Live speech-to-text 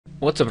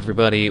What's up,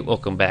 everybody?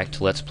 Welcome back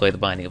to Let's Play The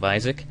Binding of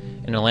Isaac.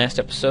 In our last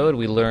episode,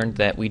 we learned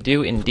that we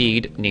do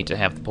indeed need to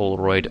have the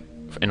Polaroid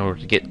in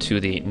order to get to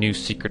the new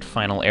secret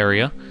final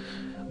area,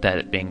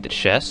 that being the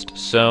chest.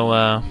 So,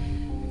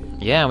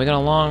 yeah, we got a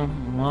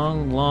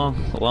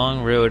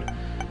long road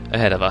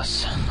ahead of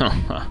us.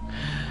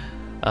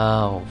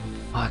 Oh,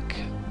 fuck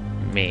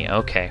me.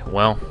 Okay,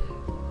 well,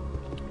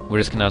 we're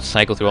just gonna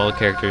cycle through all the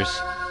characters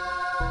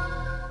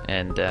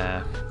and,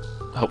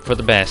 hope for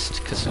the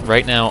best, because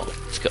right now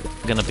it's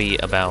gonna be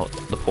about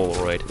the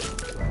Polaroid,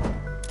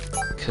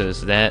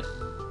 because that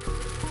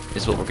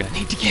is what we're gonna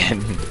need to get.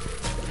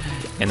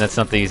 And that's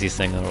not the easiest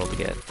thing in the world to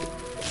get.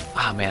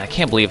 Ah, man, I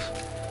can't believe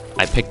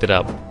I picked it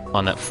up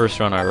on that first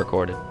run I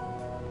recorded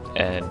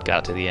and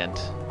got to the end.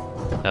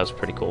 That was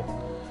pretty cool.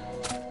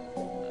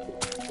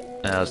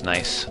 That was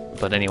nice.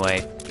 But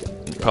anyway,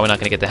 probably not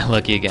gonna get that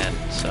lucky again,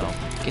 so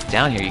get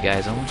down here, you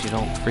guys. I want you to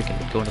don't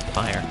freaking go into the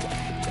fire.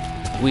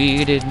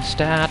 We didn't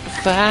start the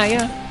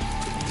fire.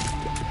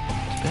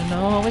 It's been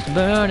always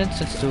burning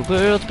since the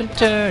world's been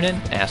turning.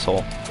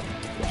 Asshole.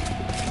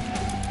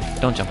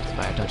 Don't jump into the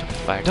fire, don't jump into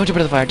the fire, don't jump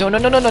into the fire, don't, no.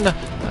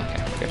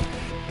 Okay, good.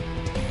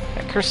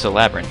 That Curse of the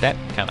Labyrinth, that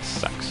kinda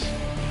sucks.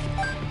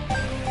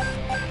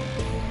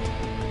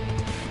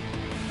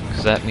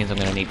 Because that means I'm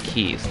gonna need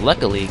keys.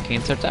 Luckily, Cain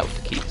starts out with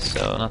the keys,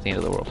 so not the end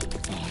of the world.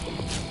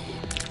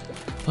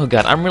 Oh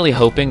god, I'm really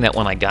hoping that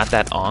when I got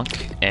that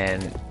Ankh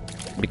and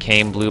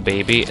became Blue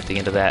Baby at the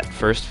end of that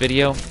first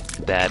video,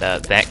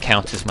 that that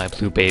counts as my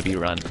Blue Baby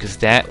run, because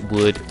that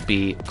would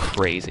be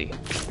crazy.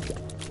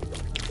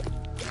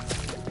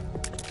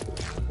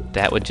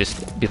 That would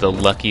just be the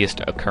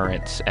luckiest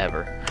occurrence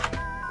ever.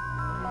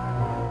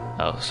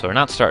 Oh, so we're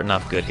not starting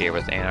off good here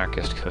with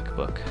Anarchist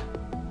Cookbook.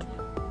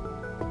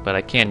 But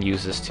I can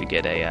use this to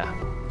get a,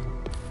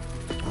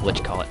 what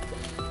you call it?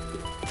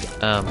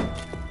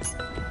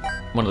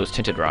 One of those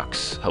tinted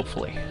rocks,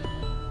 hopefully.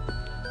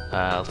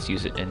 Let's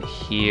use it in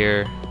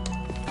here.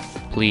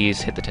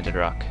 Please hit the tinted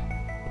rock.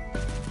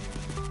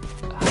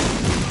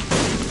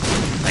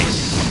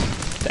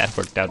 Nice. That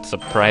worked out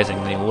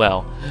surprisingly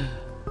well.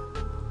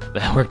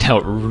 That worked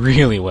out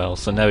really well,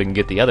 so now we can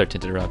get the other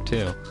tinted rock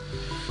too.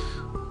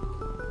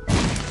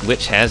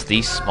 Which has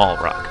the small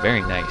rock.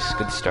 Very nice.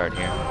 Good start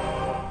here.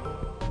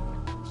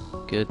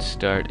 Good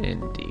start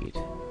indeed.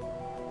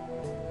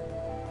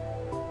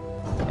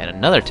 And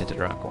another tinted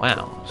rock.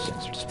 Wow. Those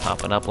things are just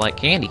popping up like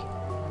candy.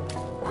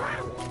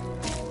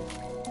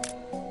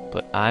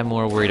 But I'm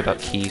more worried about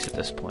keys at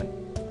this point.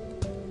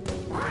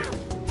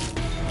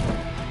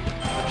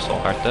 Soul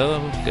Heart, though,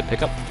 good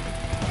pickup.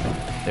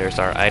 There's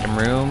our item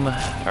room,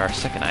 our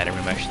second item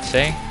room, I should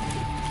say.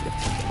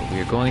 But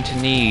we're going to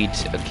need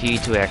a key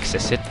to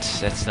access it.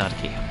 That's not a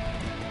key.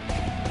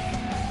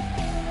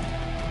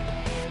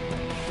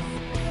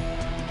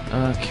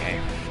 Okay.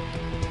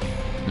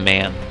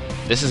 Man,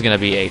 this is going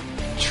to be a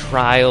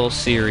trial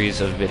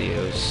series of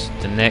videos.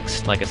 The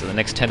next, like I said, the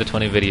next 10 to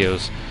 20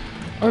 videos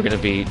are gonna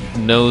be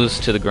nose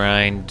to the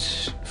grind,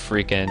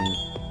 freaking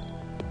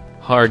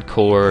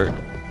hardcore,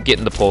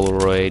 getting the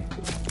Polaroid,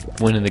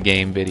 winning the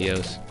game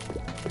videos.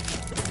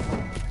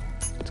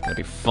 It's gonna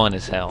be fun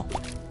as hell.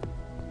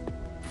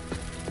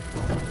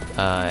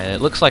 And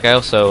it looks like I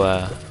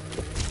also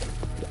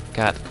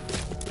got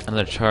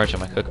another charge on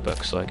my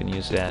cookbook, so I can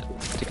use that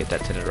to get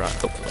that tinted rock,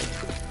 hopefully.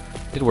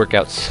 It did work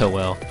out so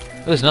well.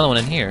 Oh, there's another one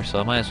in here, so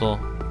I might as well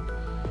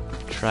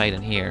try it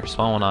in here.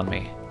 Small one on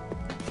me.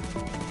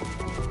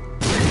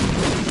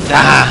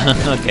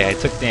 Ah! Okay, I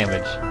took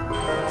damage.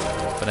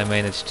 But I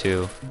managed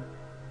to...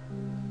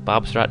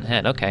 Bob's Rotten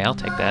Head. Okay, I'll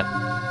take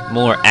that.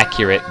 More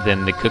accurate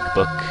than the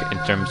cookbook in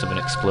terms of an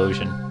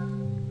explosion.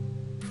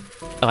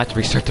 Oh, I have to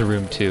restart the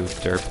room too,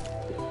 derp.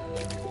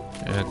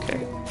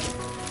 Okay.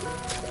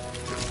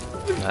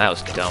 Oh, that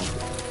was dumb.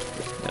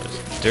 That was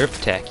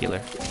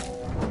derptacular.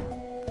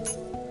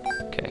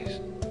 Okay.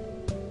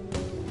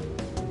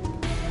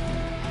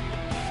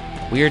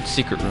 Weird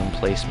secret room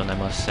placement, I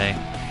must say.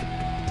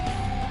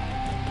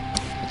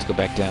 Let's go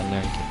back down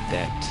there and get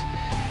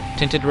that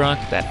tinted rock,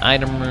 that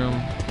item room,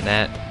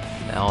 and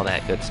all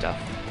that good stuff.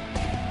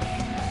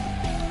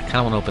 I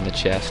kinda wanna open the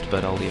chest,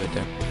 but I'll leave it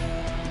there.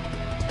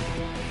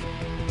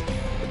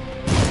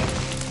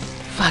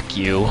 Fuck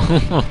you.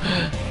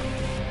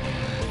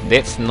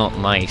 That's not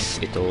nice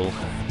at all.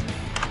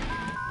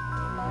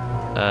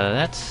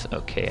 That's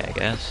okay, I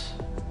guess.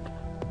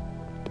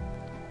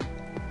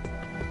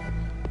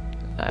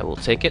 I will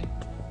take it.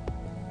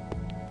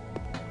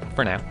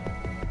 For now.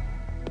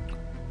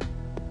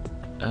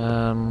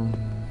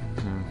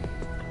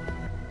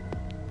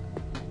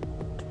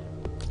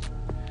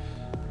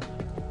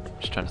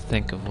 Just trying to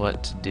think of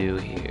what to do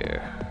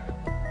here.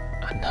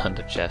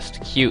 Another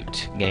chest.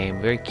 Cute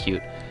game, very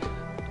cute.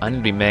 I need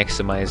to be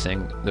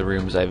maximizing the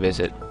rooms I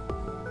visit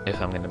if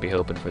I'm going to be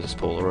hoping for this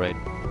Polaroid.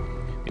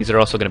 These are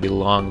also going to be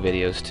long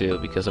videos too,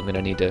 because I'm going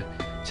to need to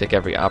take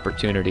every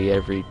opportunity,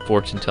 every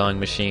fortune-telling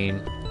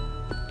machine,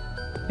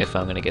 if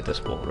I'm going to get this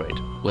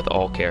Polaroid with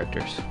all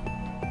characters.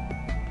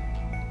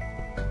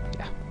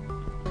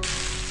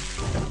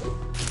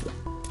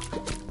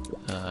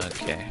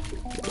 Okay.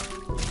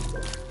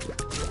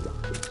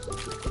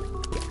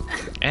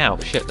 Ow,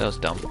 shit, that was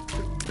dumb.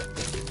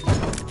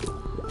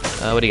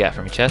 What do you got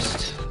for me,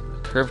 chest?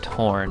 Curved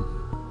horn.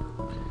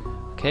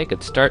 Okay,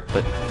 good start,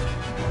 but...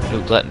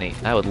 Ooh, gluttony.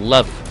 I would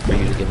love for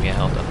you to give me a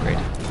health upgrade.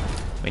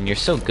 I mean, you're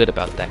so good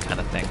about that kind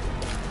of thing.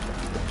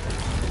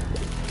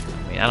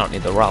 I mean, I don't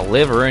need the raw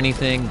liver or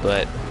anything,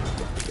 but...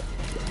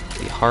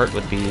 the heart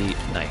would be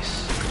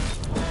nice.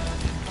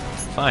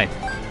 Fine.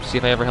 See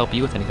if I ever help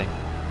you with anything.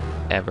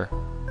 Ever.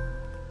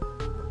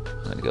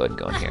 I'm gonna go ahead and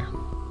go in here.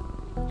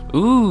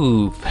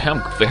 Ooh,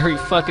 I'm very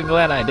fucking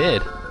glad I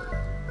did.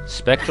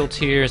 Spectral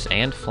tears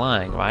and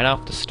flying right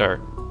off the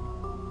start.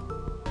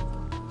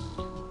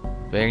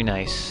 Very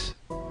nice.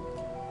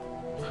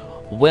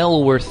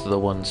 Well worth the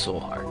one soul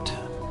heart.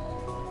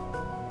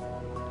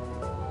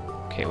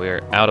 Okay,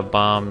 we're out of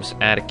bombs,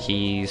 out of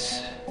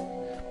keys,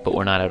 but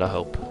we're not out of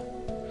hope.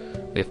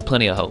 We have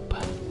plenty of hope.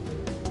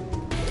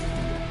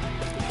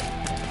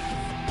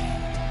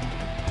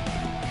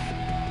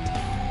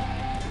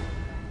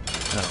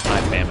 Oh,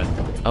 hi, Famine.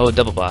 Oh, a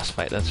double boss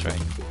fight, that's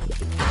right.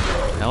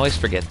 I always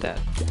forget that.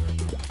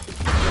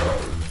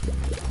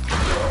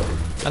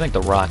 I think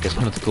the rock is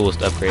one of the coolest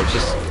upgrades,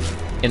 just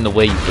in the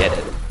way you get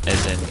it.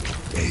 As in,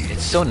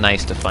 it's so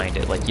nice to find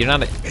it. Like, you're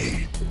not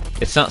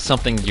it's not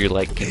something you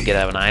like can get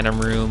out of an item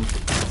room,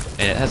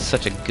 and it has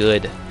such a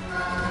good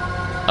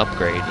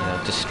upgrade, you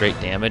know, just straight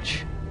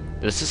damage.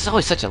 This is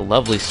always such a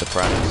lovely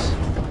surprise.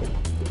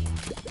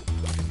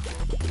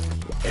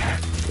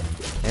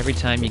 Every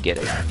time you get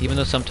it, even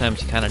though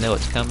sometimes you kind of know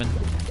it's coming,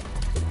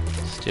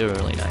 it's still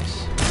really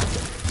nice.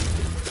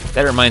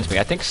 That reminds me,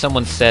 I think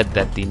someone said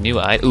that the new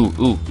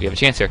ooh, we have a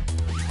chance here.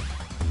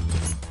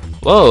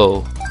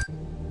 Whoa!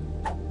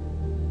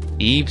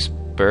 Eve's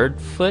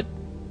Birdfoot?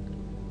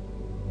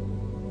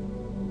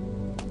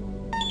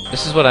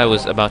 This is what I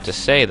was about to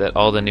say, that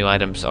all the new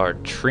items are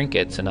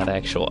trinkets and not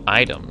actual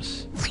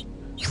items.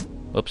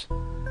 Whoops.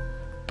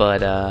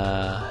 But,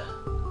 I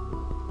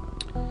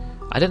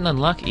didn't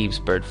unlock Eve's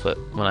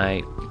Birdfoot when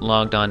I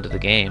logged onto the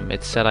game.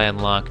 It said I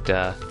unlocked,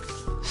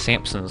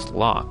 Samson's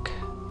Lock.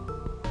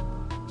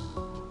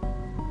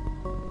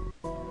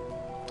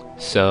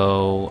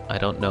 So, I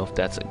don't know if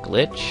that's a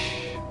glitch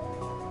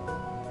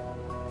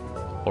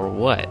or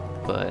what,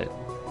 but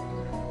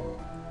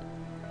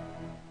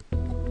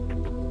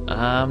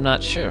I'm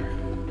not sure.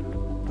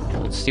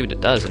 Let's see what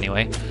it does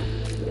anyway.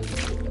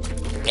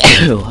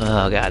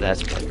 Oh god,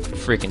 that's a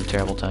freaking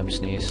terrible time to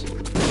sneeze.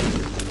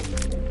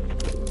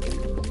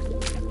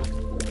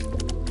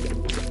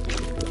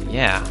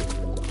 Yeah.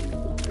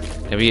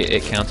 Maybe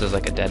it counts as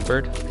like a dead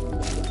bird?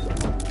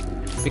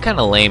 It'd be kind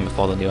of lame if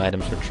all the new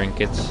items were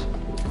trinkets.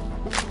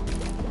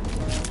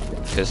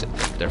 Because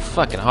they're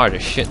fucking hard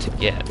as shit to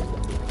get.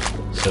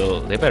 So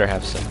they better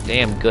have some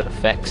damn good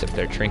effects if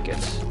they're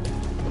trinkets.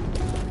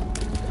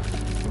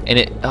 And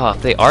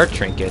if they are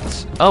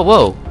trinkets... Oh,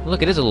 whoa!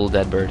 Look, it is a little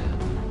dead bird.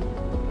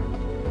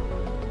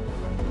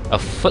 A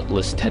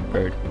footless dead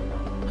bird.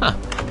 Huh.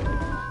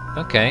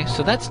 Okay,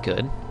 so that's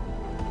good.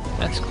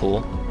 That's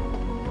cool.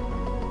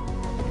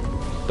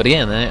 But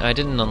again, I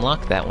didn't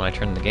unlock that when I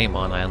turned the game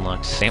on. I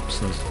unlocked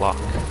Samson's Lock.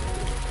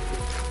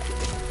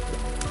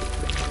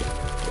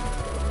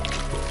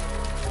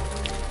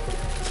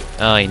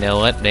 Oh, you know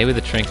what? Maybe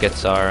the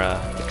trinkets are,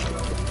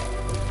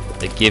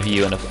 they give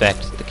you an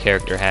effect the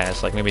character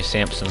has. Like, maybe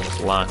Samson's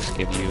Locks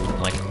give you,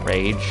 like,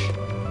 Rage.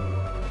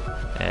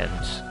 And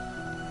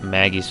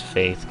Maggie's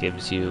Faith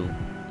gives you...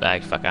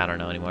 fuck, I don't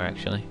know anymore,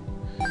 actually.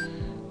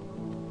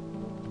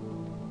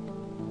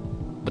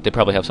 But they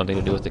probably have something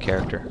to do with the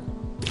character.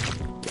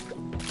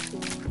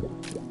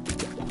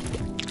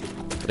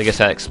 But I guess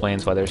that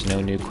explains why there's no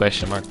new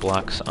question mark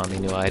blocks on the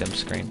new item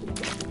screen.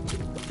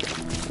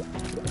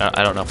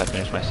 I don't know if I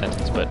finished my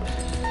sentence, but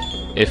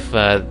if,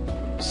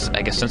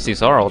 I guess since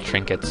these are all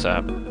trinkets,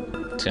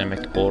 it's gonna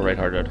make the bull raid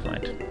harder to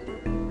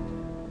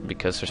find.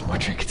 Because there's more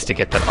trinkets to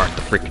get that aren't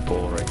the freaking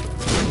bull raid.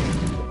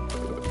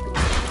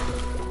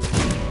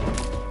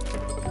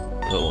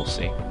 But we'll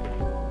see.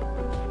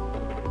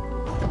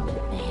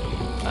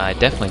 I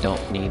definitely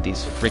don't need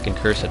these freaking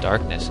Curse of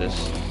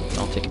Darknesses.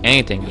 I'll take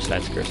anything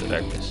besides Curse of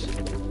Darkness.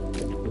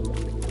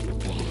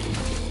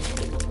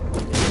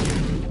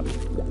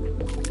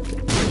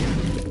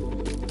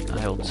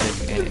 I will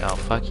take any... Oh,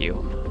 fuck you.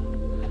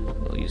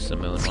 We'll use the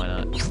moon, why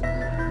not?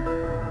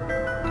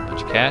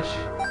 Bunch of cash.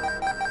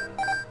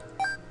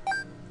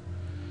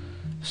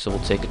 So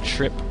we'll take a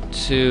trip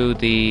to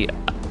the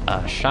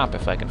shop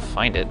if I can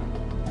find it.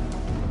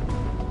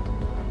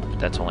 But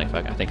that's only if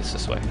I think it's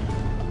this way.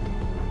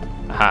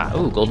 Aha!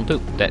 Ooh, golden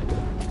poop. That,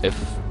 if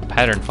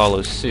pattern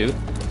follows suit,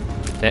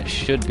 that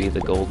should be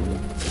the golden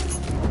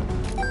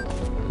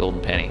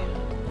penny.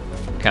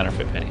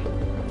 Counterfeit penny.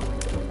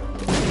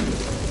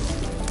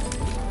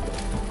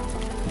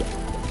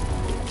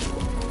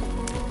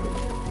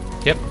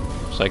 Yep.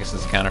 So I guess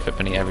it's a counterfeit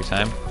penny every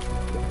time.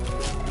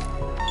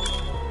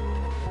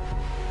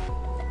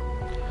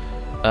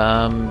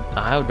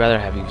 I would rather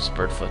have used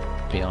Birdfoot,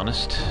 to be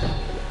honest.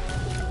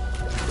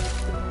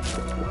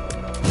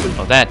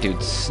 Oh, that dude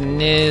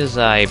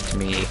snizziped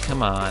me.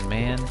 Come on,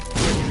 man.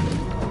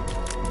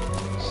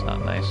 It's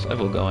not nice. I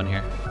will go in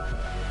here.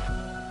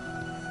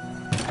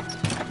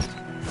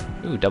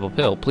 Ooh, double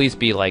pill. Please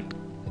be like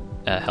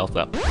health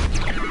up.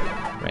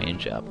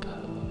 Range up.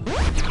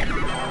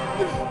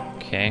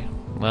 Okay.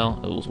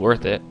 Well, it was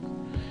worth it.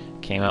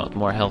 Came out with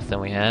more health than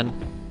we had.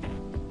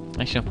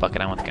 Actually, fuck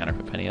it. I want the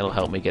counterfeit penny. It'll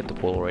help me get the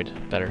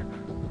Polaroid better.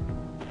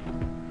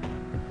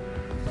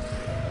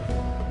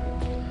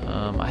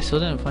 I still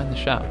didn't find the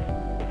shop.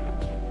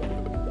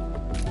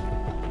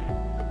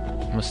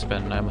 I must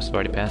have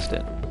already passed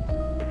it.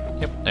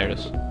 Yep, there it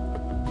is.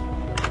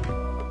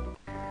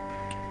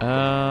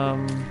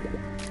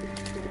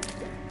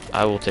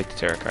 I will take the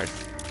tarot card.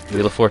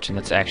 Wheel of Fortune,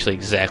 that's actually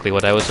exactly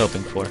what I was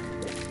hoping for.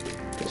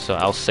 So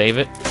I'll save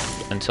it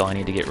until I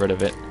need to get rid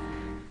of it.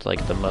 It's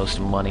like the most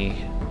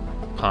money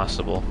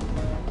possible.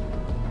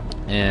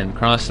 And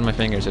crossing my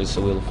fingers, there's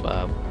a Wheel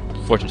of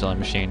Fortune telling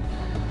machine.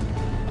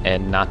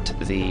 And not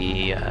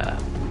the,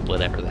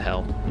 whatever the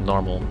hell,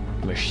 normal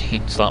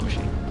machine, slot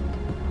machine.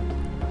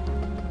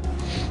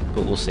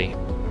 But we'll see.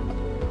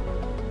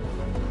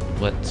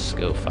 Let's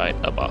go fight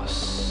a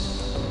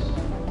boss.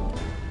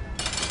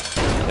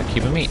 Another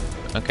cube of meat.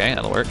 Okay,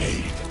 that'll work.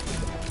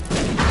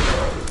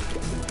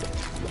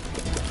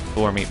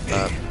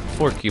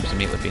 4 cubes of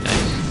meat would be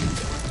nice.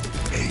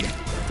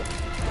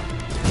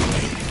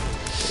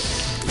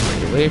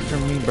 Get away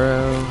from me,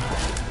 bro.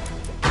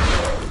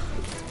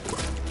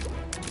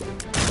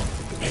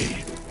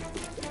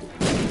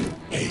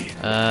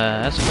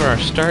 As for our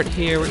start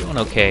here, we're doing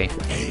okay.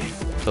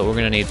 But we're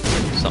gonna need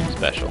something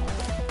special.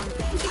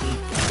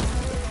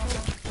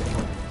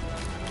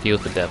 Deal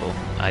with the devil.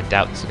 I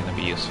doubt this is gonna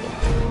be useful.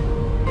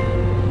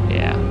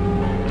 Yeah,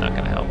 not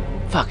gonna help.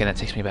 Fuck, and that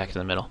takes me back to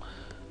the middle.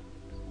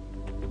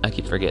 I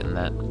keep forgetting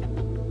that.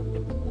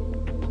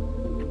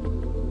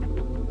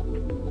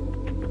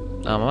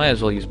 I might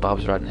as well use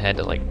Bob's Rotten Head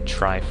to, like,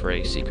 try for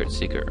a secret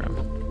room.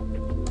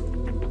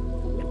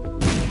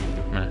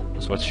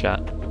 That's worth a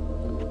shot.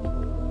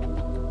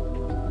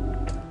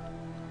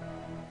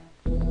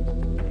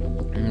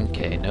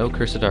 Okay, no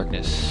Curse of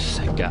Darkness.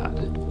 Thank God.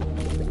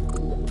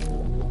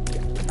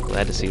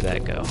 Glad to see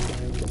that go.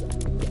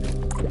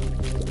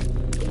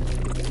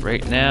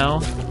 Right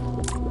now,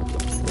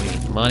 we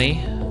need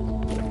money.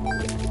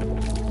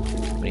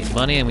 We need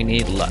money and we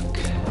need luck.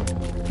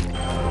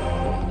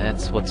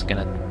 That's what it's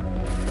gonna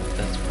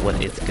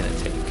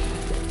take.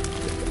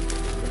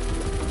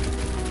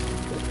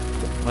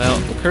 Well,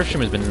 the curse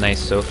room has been nice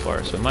so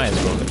far, so we might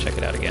as well go check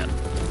it out again.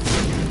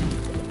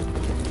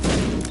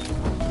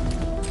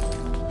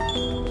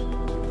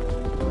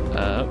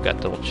 Got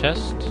double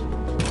chest,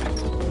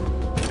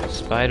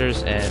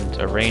 spiders, and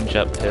a range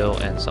up pill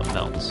and something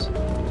else.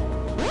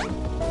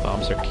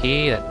 Bombs are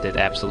key. That did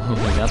absolutely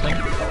nothing.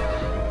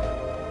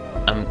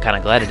 I'm kind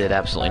of glad it did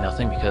absolutely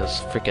nothing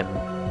because freaking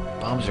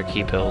bombs are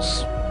key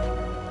pills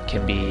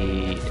can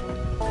be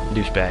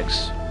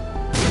douchebags.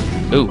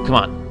 Ooh, come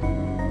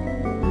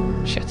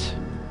on. Shit.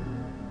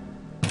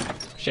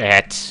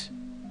 Shit.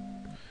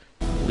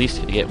 At least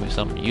if you get me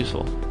something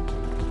useful.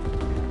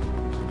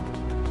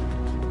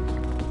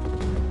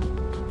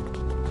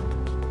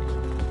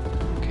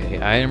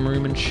 Okay, item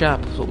room and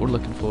shop is what we're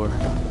looking for.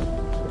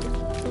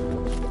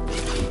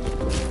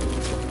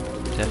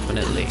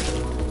 Definitely.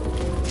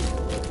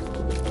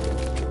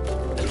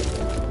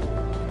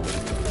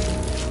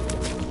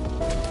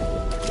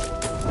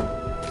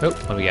 Oh,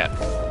 what do we got?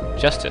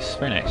 Justice.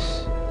 Very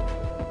nice.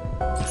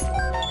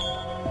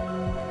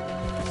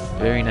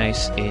 Very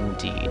nice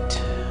indeed.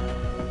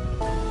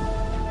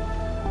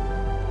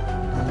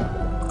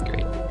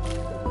 Great.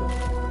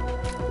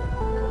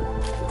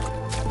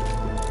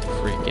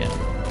 Freaking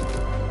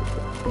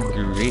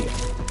great.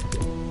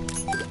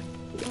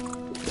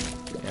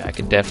 Yeah, I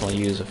could definitely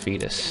use a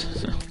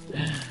fetus.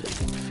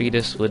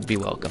 Fetus would be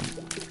welcome.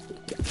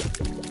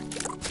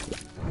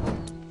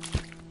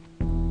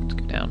 Let's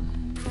go down.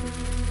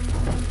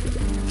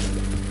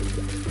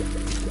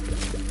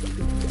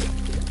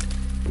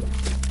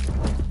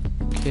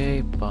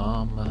 Okay,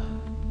 bomb.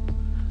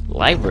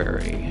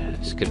 Library.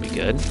 This could be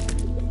good.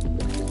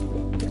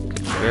 Could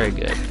be very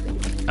good.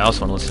 I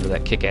also want to listen to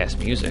that kick-ass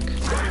music.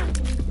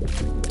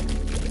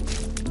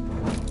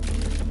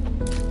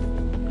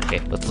 Okay,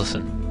 let's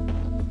listen.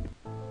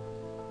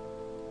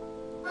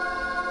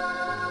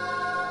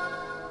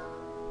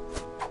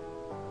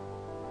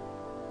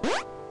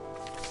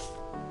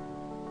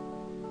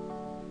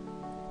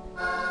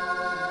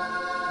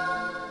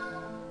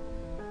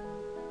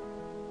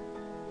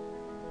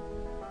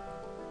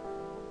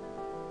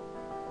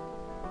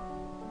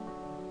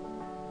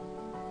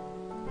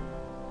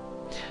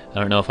 I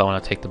don't know if I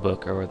want to take the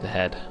book or the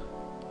head.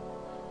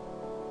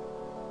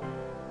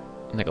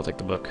 I think I'll take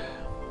the book.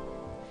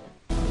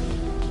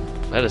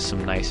 That is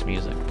some nice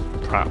music.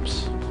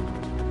 Props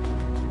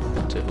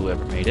to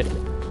whoever made it.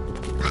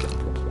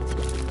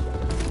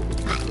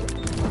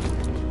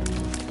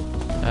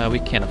 We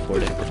can't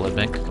afford it for Blood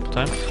Bank a couple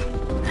times.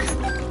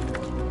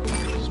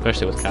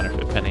 Especially with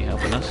Counterfeit Penny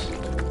helping us.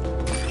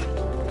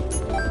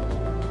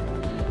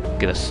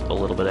 get us a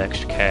little bit of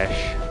extra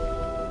cash.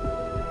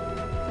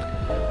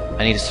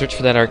 I need to search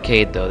for that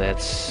arcade though.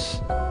 It's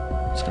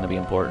going to be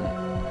important.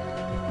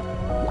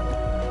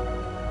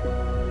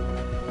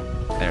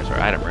 There's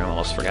our item room.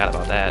 Almost forgot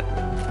about that.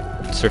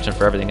 Searching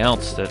for everything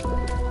else.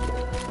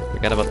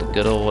 Forgot about the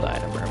good old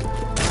item room.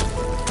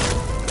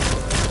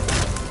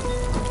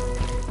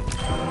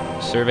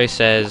 Survey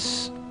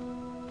says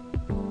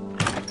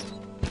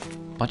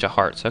bunch of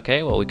hearts.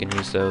 Okay, well we can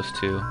use those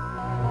to...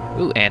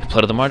 Ooh, and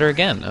Blood of the Martyr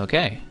again.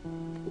 Okay.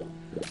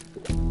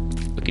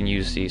 We can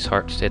use these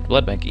hearts to hit the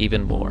blood bank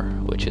even more,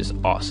 which is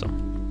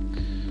awesome.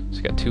 So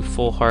we got 2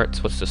 full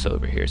hearts. What's this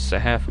over here? Is this a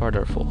half heart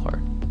or a full heart?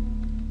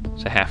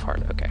 It's a half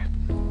heart, okay.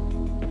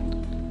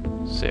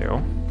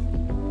 So,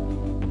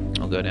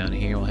 I'll go down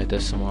here, we'll hit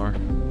this some more.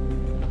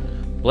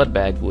 Blood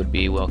bag would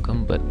be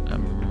welcome, but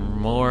I'm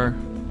more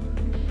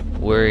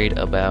worried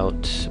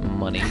about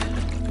money.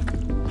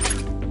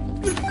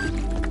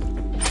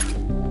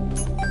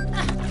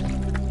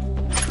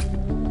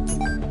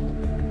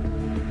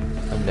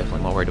 I'm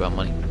definitely more worried about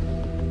money.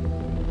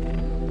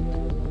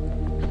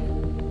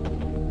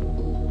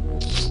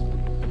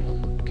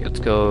 Okay, let's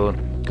go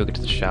get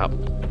to the shop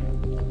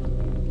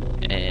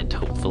and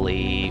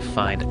hopefully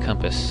find a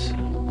compass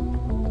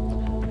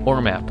or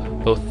a map.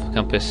 Both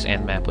compass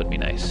and map would be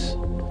nice,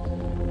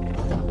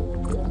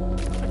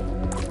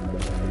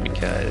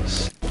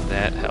 because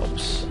that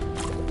helps.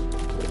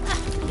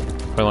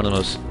 Probably one of the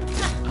most...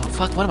 Oh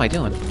fuck, what am I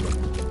doing?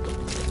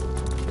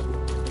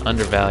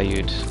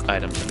 Undervalued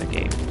items in the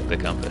game, the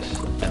compass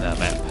and that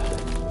map.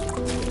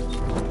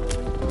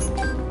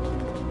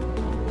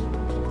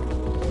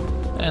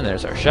 And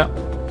there's our shop.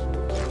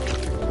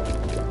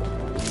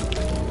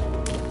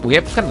 We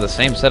have kind of the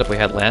same setup we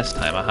had last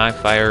time, a high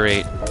fire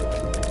rate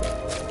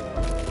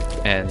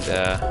and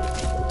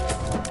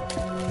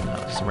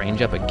let's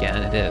range up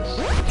again. It is.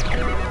 We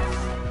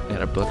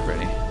got our book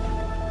ready.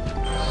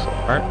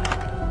 Start.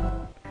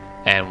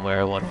 And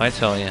where, what do I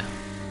tell you?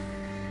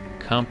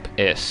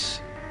 Compass.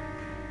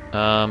 Do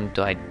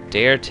I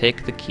dare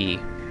take the key?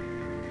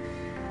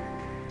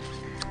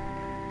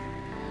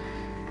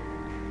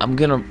 I'm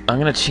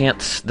gonna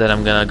chance that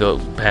I'm gonna go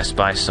pass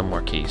by some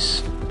more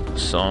keys.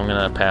 So I'm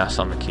gonna pass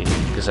on the key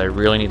because I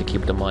really need to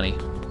keep the money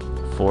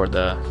for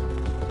the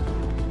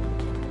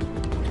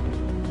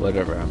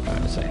whatever I'm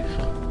trying to say.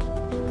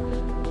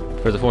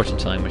 For the fortune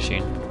telling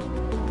machine.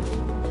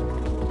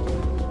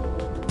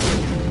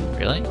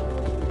 Really?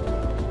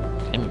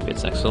 Okay, maybe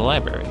it's next to the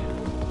library.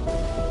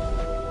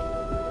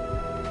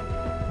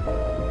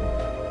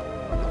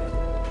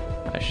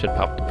 I should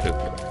pop the poop.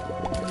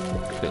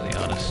 Completely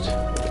honest.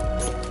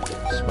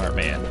 Smart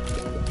man.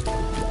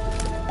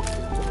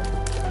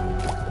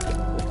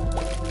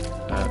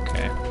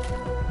 Okay.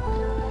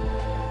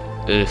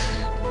 Ugh.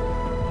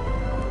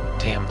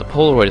 Damn, the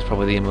Polaroid is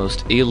probably the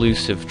most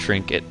elusive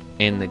trinket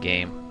in the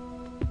game.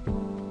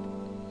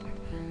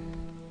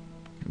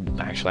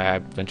 Actually, I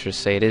venture to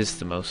say it is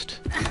the most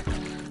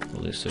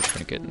elusive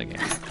trinket in the game.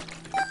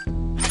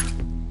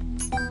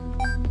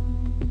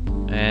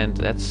 And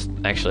that's...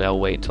 Actually, I'll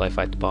wait until I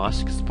fight the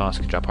boss, because the boss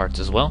can drop hearts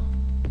as well.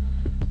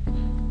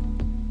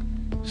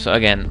 So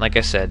again, like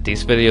I said,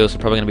 these videos are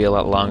probably going to be a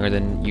lot longer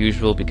than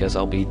usual because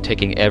I'll be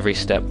taking every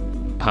step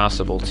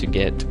possible to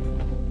get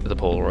the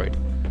Polaroid,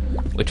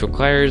 which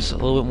requires a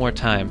little bit more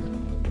time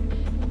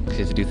because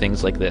you have to do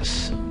things like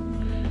this.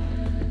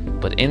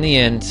 But in the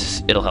end,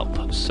 it'll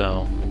help,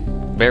 so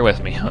bear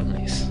with me on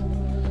these.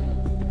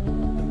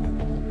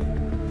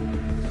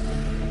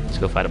 Let's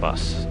go fight a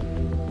boss.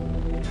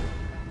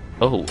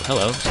 Oh,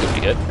 hello, this could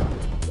be good.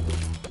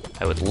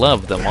 I would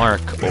love the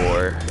mark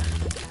or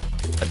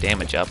a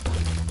damage up.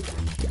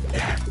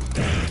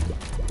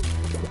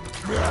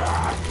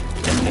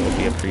 Definitely would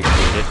be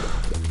appreciated.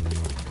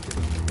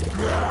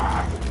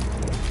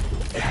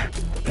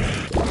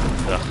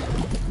 Ugh.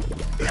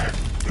 I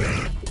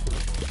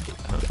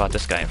haven't fought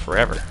this guy in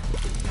forever.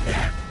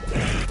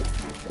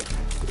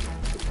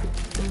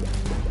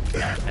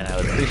 And I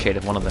would appreciate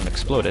if one of them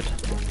exploded.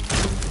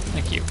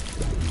 Thank you.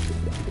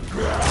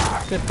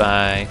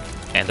 Goodbye.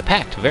 And the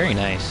pact, very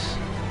nice.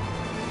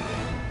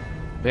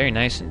 Very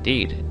nice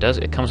indeed.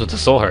 It comes with the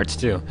soul hearts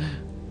too.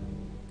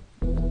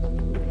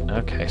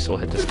 Okay, so we'll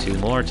hit this 2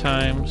 more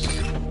times.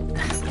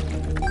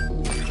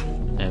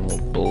 And we'll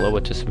blow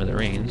it to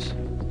smithereens.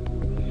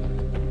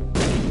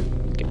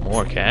 Get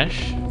more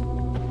cash.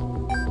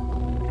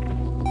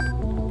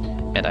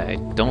 And I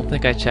don't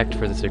think I checked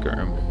for the secret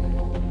room.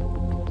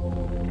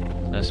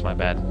 That's my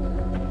bad.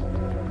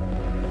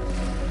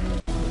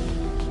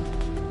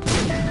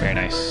 Very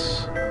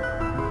nice.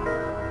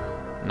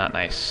 Not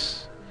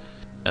nice.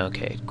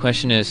 Okay,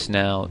 question is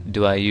now,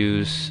 do I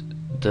use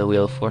the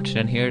Wheel of Fortune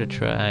in here to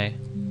try...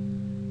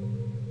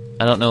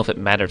 I don't know if it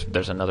matters if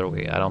there's another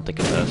way. I don't think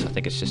it does. I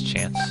think it's just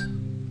chance.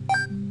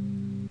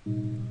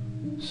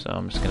 So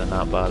I'm just gonna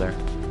not bother.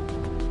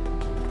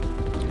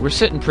 We're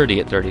sitting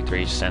pretty at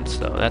 33 cents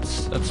though.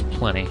 That's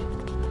plenty.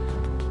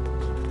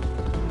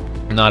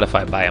 Not if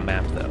I buy a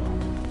map though.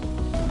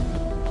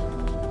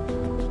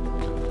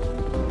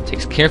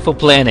 Takes careful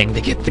planning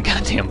to get the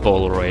goddamn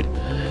Polaroid.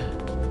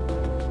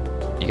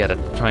 You gotta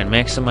try and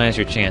maximize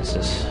your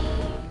chances.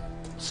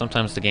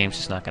 Sometimes the game's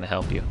just not gonna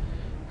help you.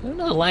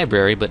 Another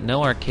library, but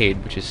no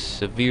arcade, which is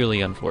severely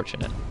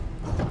unfortunate.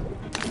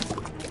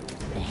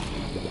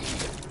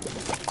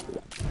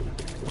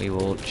 We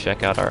will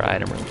check out our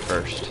item room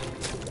first.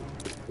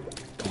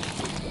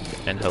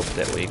 And hope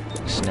that we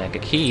snag a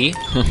key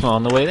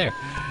on the way there.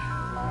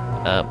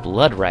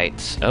 Blood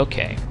rights.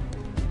 Okay.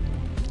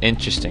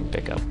 Interesting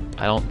pickup.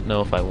 I don't know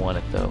if I want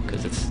it though,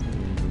 because it's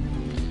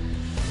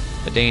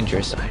a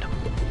dangerous item.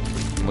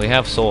 We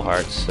have soul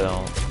hearts,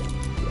 so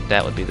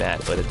that would be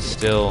that, but it's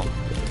still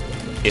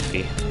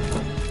iffy.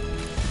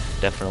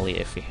 Definitely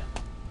iffy.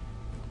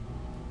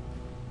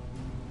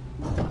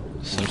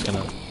 So I'm just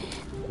gonna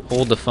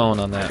hold the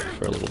phone on that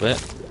for a little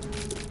bit.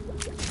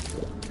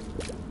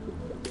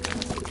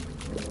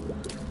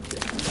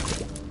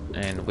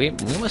 And we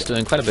must be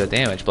doing quite a bit of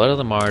damage. Blood of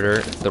the Martyr,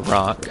 the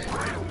Rock,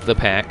 the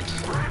Pact,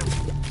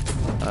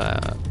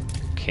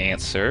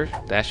 Cancer.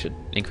 That should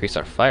increase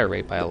our fire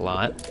rate by a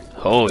lot.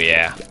 Oh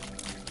yeah.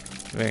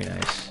 Very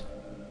nice.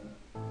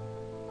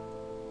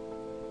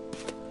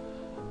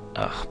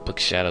 Ugh, Book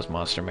of Shadows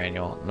Monster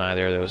Manual.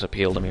 Neither of those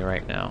appeal to me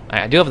right now.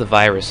 I do have the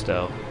virus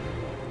though.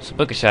 So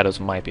Book of Shadows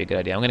might be a good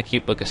idea. I'm gonna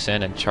keep Book of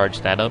Sin and charge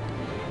that up.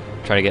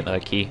 Try to get another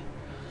key.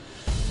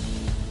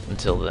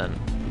 Until then.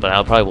 But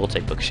I probably will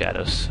take Book of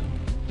Shadows.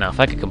 Now if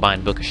I could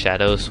combine Book of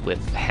Shadows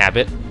with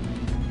Habit,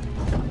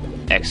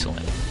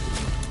 excellent.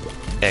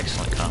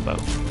 Excellent combo.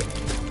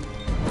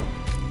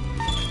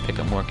 Pick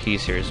up more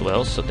keys here as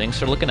well, so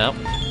things are looking up.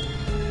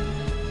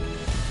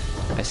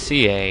 I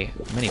see a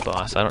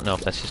mini-boss. I don't know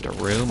if that's just a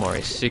room or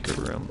a secret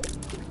room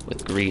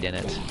with greed in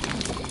it.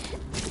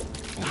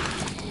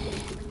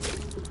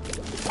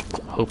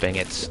 Hoping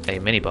it's a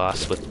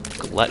mini-boss with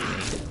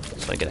gluttony,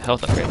 so I get a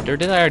health upgrade. Or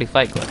did I already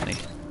fight gluttony?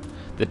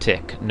 The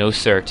Tick. No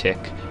sir, Tick.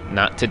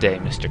 Not today,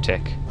 Mr.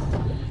 Tick.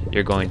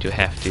 You're going to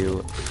have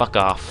to fuck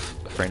off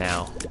for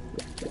now.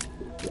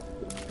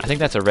 I think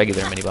that's a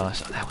regular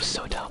mini-boss. Oh, that was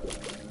so dumb.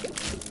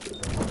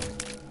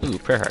 Ooh,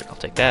 prayer heart. I'll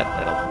take that.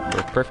 That'll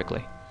work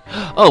perfectly.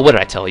 Oh, what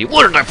did I tell you?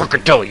 What did I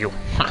fucking tell you?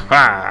 Ha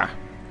ha!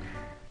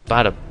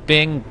 Bada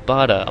bing,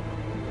 bada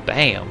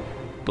bam.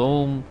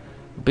 Boom.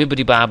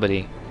 Bibbidi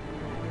bobbidi.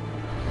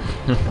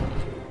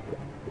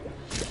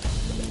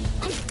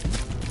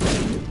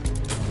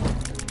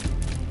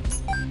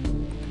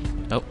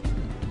 Oh.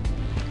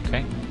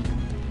 Okay.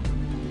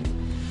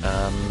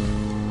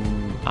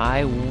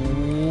 I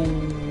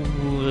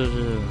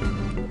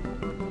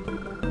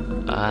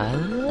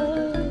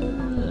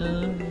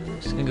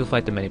just gonna go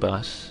fight the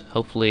mini-boss.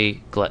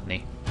 Hopefully,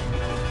 gluttony.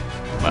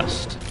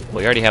 Must. Well,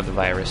 we already have the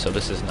virus, so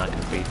this is not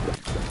gonna be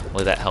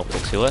really that helpful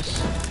to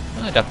us.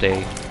 I dropped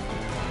a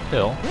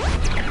pill.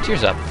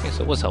 Tears up. Okay,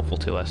 so it was helpful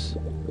to us.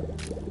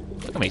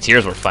 Look how many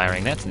tears we're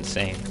firing. That's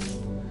insane.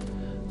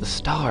 The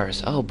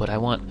stars. Oh, but I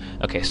want...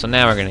 Okay, so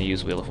now we're gonna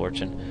use Wheel of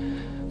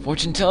Fortune.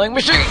 Fortune-telling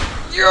machine!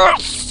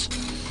 Yes!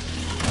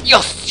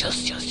 Yes,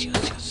 yes, yes,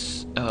 yes,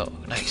 yes. Oh,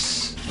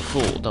 nice. The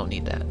fool. Don't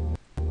need that.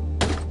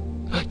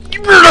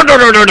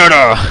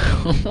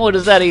 What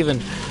is that even?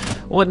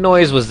 What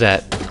noise was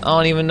that? I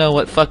don't even know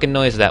what fucking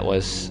noise that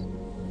was.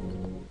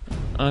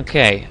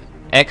 Okay.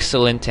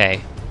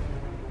 Excellente.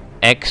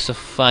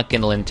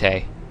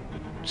 Ex-fucking-lente.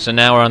 So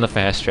now we're on the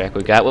fast track.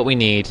 We got what we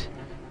need.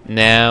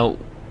 Now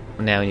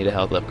we need a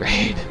health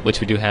upgrade, which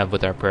we do have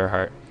with our prayer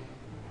heart.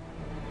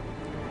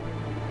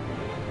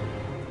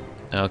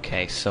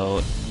 Okay,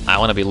 so I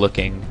want to be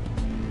looking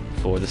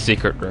for the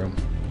secret room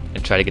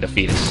and try to get a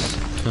fetus.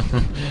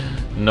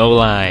 No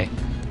lie.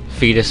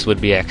 Fetus would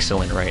be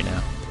excellent right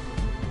now.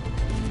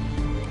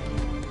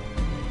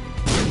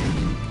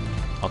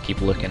 I'll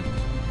keep looking.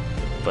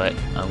 But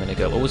I'm gonna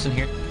go... What was in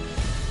here?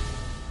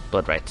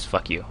 Blood rights.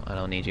 Fuck you. I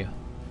don't need you.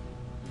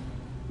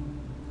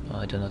 Oh,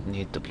 I do not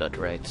need the blood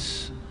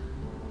rights.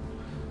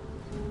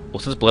 Well,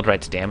 since blood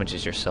rights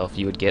damages yourself,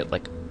 you would get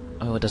like...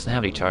 Oh, it doesn't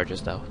have any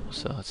charges though,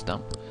 so that's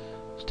dumb.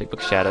 Let's take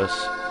Book of Shadows.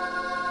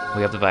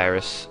 We have the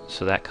virus,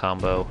 so that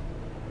combo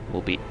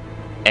will be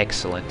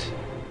excellent.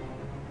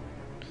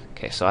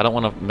 Okay, so I don't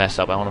want to mess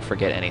up. I don't want to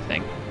forget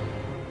anything.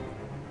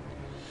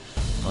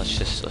 Let's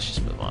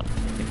just move on. I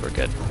think we're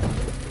good.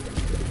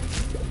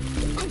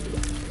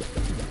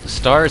 The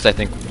stars, I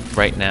think,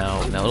 right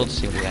now... No, let's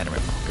see what the item...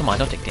 Oh, come on,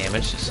 don't take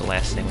damage. That's the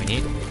last thing we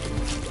need.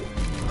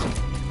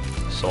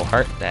 Soul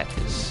Heart, that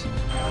is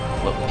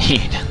what we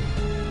need.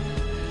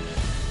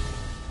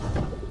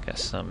 Got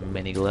some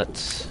mini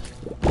gluts.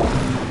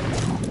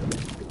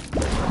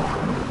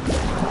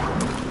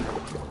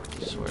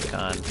 Just work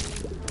on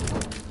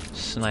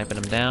sniping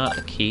them down.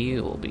 A key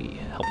will be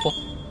helpful.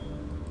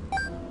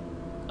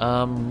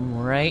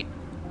 Right.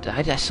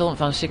 I still haven't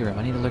found a secret room.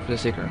 I need to look for the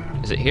secret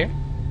room. Is it here?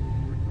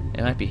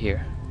 It might be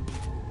here.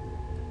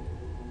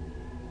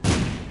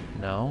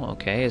 No?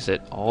 Okay. Is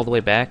it all the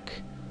way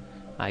back?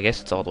 I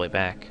guess it's all the way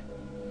back.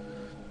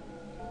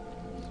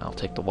 I'll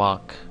take the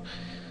walk.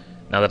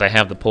 Now that I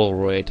have the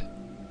Polaroid,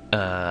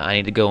 I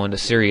need to go into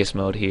serious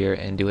mode here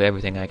and do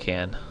everything I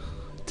can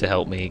to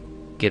help me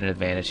get an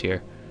advantage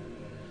here.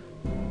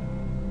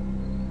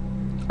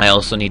 I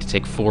also need to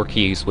take 4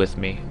 keys with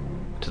me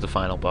to the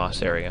final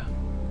boss area.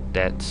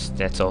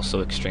 That's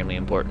also extremely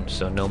important,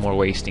 so no more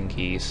wasting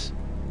keys.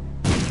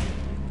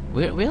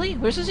 Really?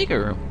 Where's the secret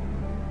room?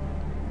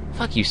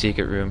 Fuck you,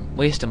 secret room.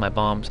 Wasting my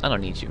bombs. I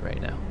don't need you right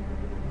now.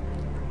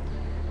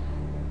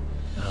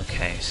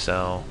 Okay,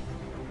 so...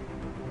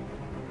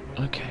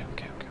 Okay.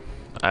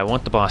 I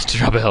want the boss to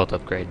drop a health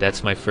upgrade.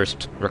 That's my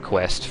first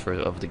request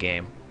of the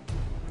game.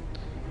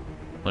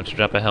 I want to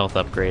drop a health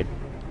upgrade.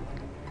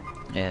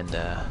 And,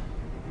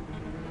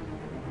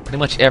 pretty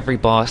much every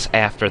boss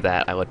after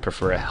that, I would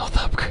prefer a health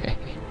upgrade.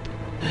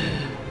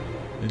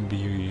 It'd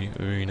be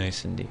very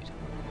nice indeed.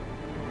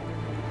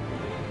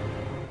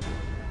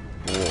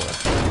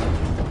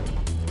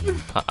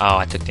 Oh,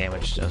 I took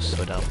damage. That was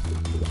so dumb.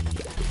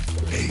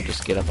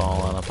 Just get up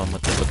on him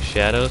with the Book of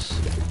Shadows.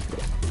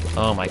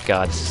 Oh my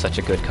god, this is such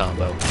a good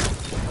combo.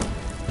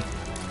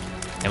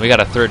 And we got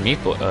a third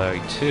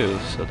meatball too,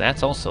 so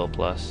that's also a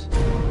plus.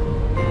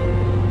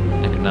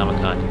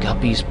 Necronomicon,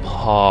 Guppy's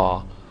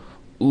Paw.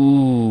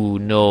 Ooh,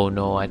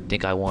 no, I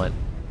think I want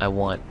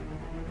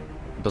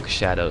Book of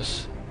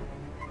Shadows.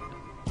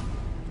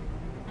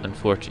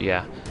 Unfortunately,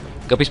 yeah.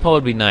 Guppy's Paw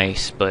would be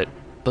nice, but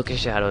Book of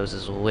Shadows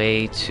is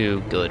way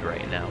too good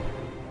right now.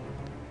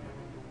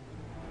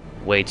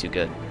 Way too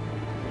good.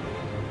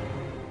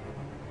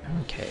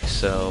 Okay,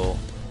 so...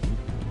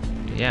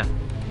 yeah.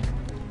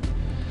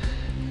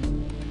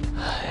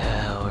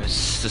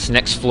 This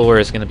next floor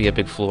is going to be a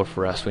big floor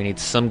for us. We need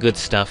some good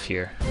stuff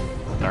here.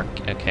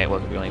 Okay, well,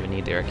 we don't even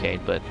need the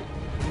arcade, but...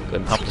 go ahead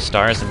and pop the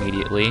stars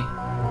immediately.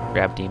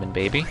 Grab Demon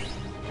Baby.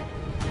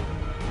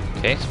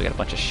 Okay, so we got a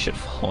bunch of shit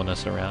following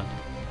us around.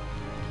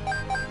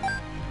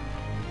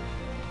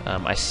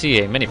 I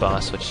see a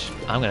mini-boss, which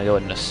I'm going to go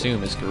ahead and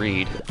assume is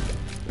Greed.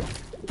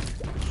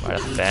 Right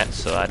off the bat,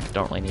 so I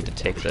don't really need to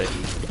take the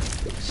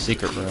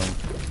secret room.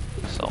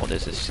 So all it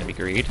is just going to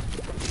be Greed.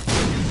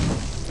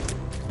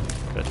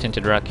 Got a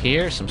Tinted Rock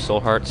here. Some Soul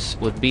Hearts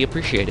would be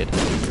appreciated.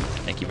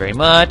 Thank you very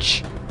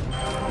much.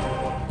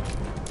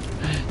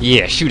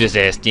 Yeah, shoot his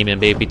ass, Demon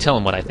Baby. Tell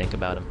him what I think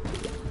about him.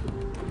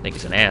 I think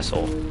he's an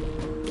asshole.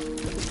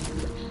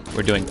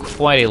 We're doing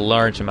quite a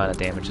large amount of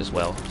damage as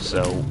well,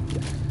 so...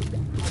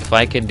 If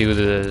I can do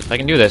this, I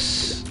think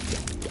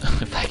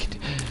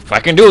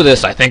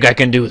I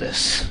can do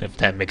this. If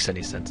that makes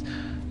any sense.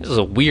 This is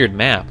a weird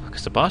map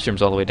because the boss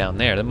room's all the way down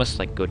there. That must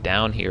like go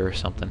down here or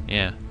something.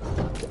 Yeah.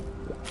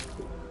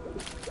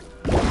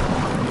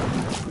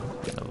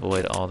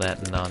 Avoid all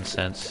that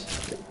nonsense.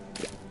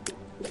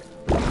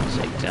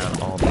 Take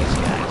down all these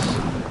guys.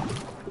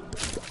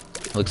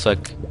 Looks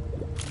like,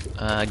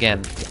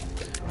 again,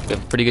 we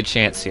have a pretty good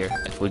chance here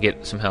if we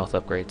get some health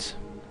upgrades.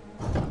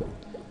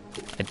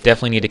 I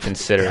definitely need to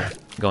consider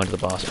going to the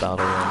boss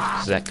battle room,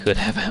 because that could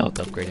have a health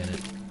upgrade in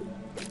it.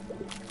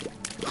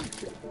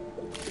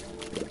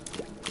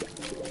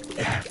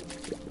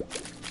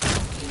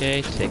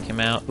 Okay, take him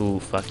out. Ooh,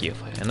 fuck you.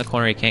 In the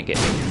corner, he can't get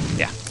me.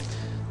 Yeah.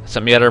 That's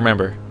something you gotta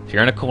remember. If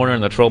you're in a corner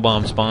and the troll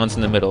bomb spawns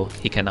in the middle,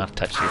 he cannot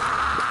touch you.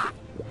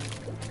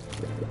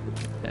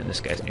 And this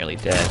guy's nearly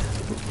dead.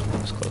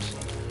 That was close.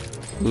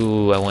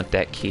 Ooh, I want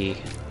that key.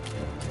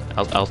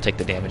 I'll take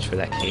the damage for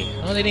that key.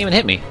 Oh, they didn't even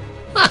hit me.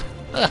 Ah!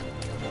 Ah!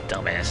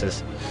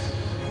 Dumbasses.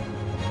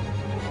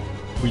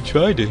 We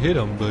tried to hit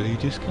him, but he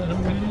just kind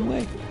of ran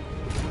away.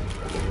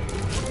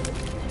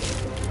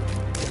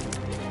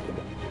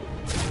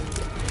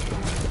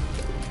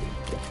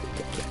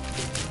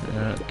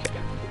 Okay.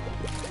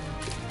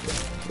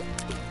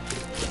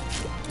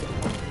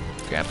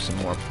 Grab some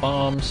more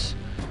bombs.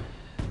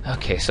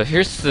 Okay, so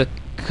here's the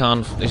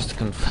conflict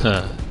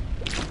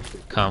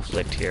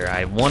here.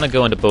 I want to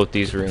go into both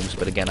these rooms,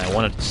 but again, I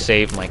want to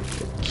save my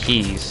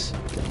keys.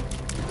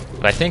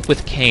 But I think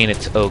with Cain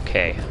it's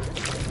okay.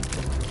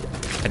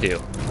 I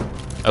do.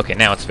 Okay,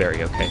 now it's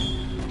very okay.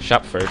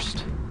 Shop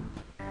first.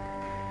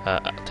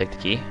 I'll take the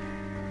key.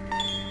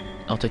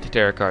 I'll take the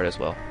tarot card as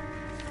well.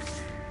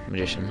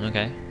 Magician,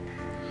 okay.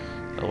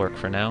 That'll work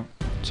for now.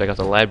 Check out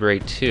the library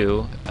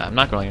too. I'm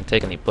not going to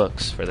take any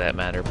books for that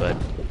matter, but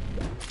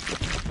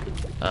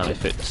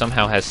if it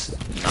somehow has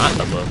not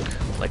a book,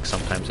 like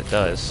sometimes it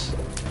does,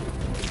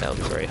 that'll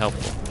be very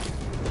helpful.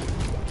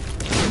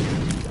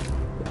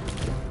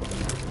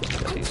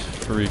 These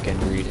freaking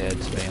greed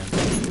heads, man.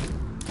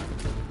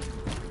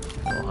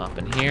 We'll hop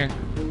in here.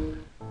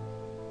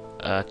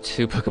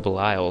 2 Book of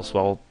Belials.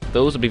 Well,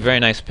 those would be very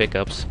nice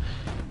pickups.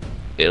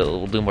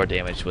 It'll do more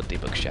damage with the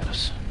Book of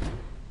Shadows.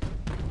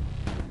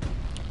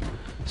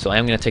 So I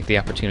am going to take the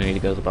opportunity to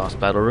go to the boss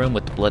battle room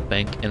with the blood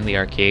bank in the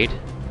arcade.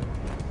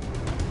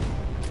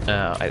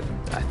 I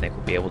think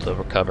we'll be able to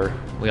recover.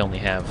 We only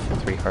have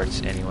 3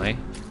 hearts anyway.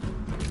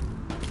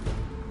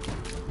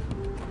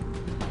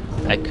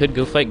 I could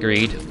go fight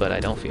Greed, but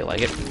I don't feel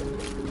like it.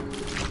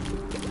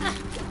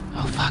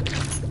 Oh, fuck.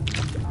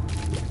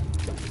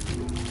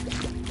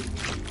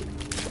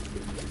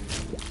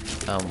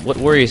 What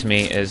worries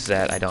me is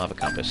that I don't have a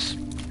compass.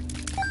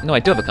 No, I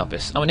do have a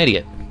compass. I'm an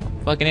idiot.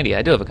 Fucking idiot.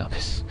 I do have a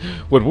compass.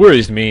 What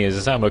worries me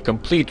is I'm a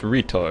complete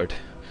retard.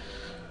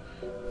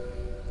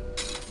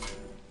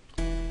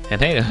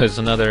 And hey, there's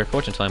another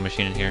fortune-telling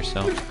machine in here,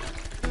 so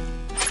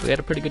we had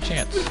a pretty good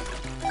chance.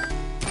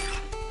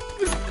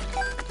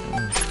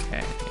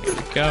 Okay, here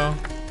we go.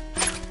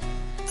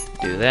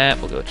 Do that.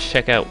 We'll go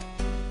check out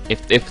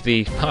if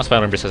the boss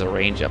battle room just has a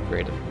range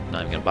upgrade. I'm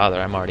not even gonna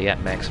bother. I'm already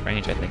at max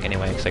range, I think.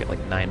 Anyway, because I got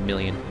like 9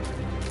 million.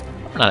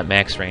 I'm not at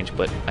max range,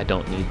 but I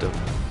don't need the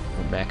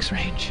max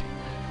range.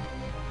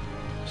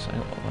 So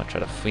I'll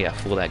try to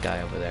fool that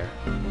guy over there.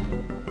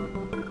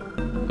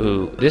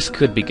 Ooh, this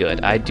could be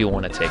good. I do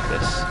want to take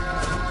this.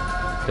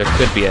 There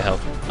could be a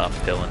health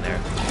uphill in there.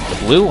 The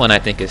blue one I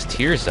think is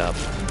tears up,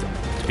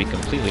 to be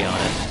completely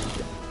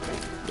honest.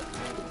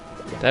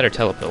 That or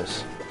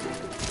telepills.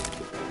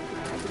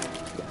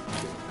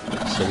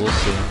 So we'll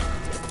see.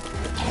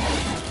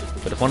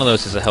 But if one of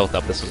those is a health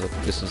up, this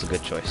is a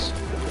good choice.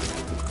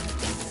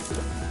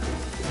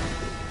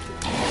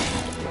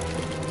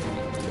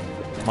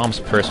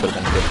 Mom's purse would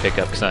have been a good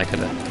pickup, because I could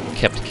have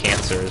kept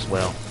cancer as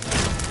well.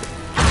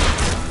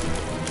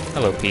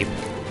 Hello, Peep.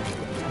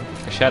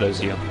 I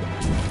shadows you.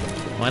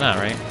 Why not,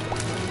 right?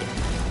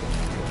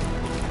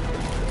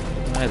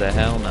 Why the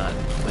hell not?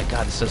 Oh my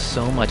god, this does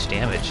so much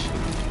damage.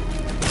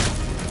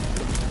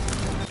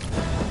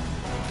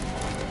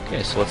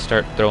 Okay, so let's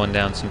start throwing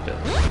down some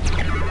pills.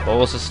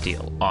 Balls of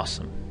steel.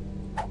 Awesome.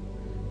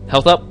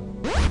 Health up.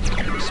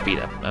 Speed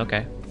up.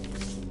 Okay.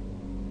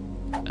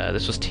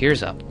 This was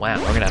tears up. Wow,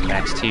 we're gonna have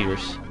max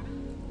tears.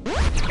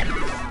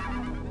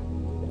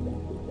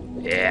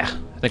 Yeah,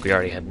 I think we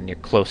already had near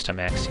close to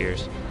max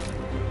tears.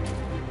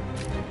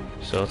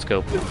 So let's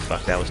go. Oh,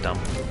 fuck, that was dumb.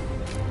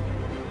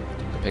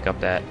 Pick up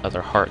that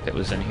other heart that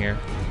was in here.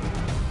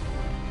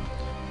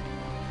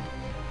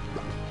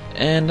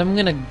 And I'm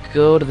gonna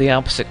go to the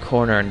opposite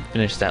corner and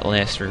finish that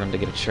last room to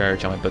get a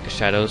charge on my Book of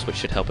Shadows, which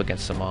should help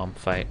against the mom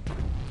fight.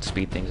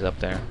 Speed things up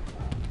there.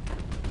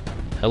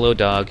 Hello,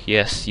 dog.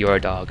 Yes, you are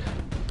a dog.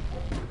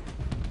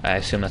 I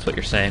assume that's what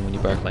you're saying when you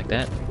bark like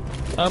that.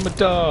 I'm a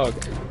dog.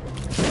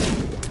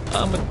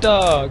 I'm a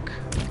dog.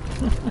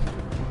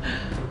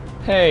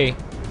 Hey,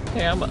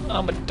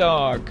 I'm a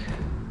dog.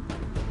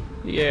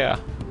 Yeah.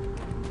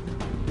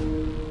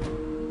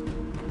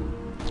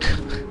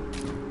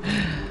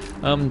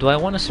 Do I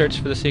want to search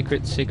for the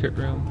secret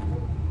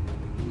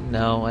room?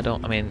 No, I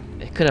don't. I mean,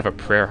 it could have a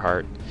prayer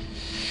heart.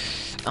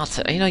 I'll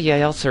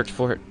search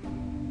for it.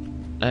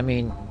 I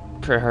mean,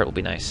 prayer heart will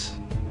be nice.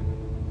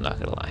 I'm not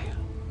gonna lie.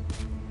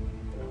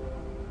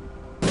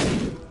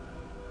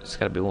 It's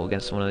gotta be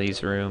against one of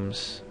these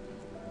rooms,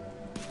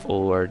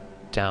 or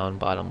down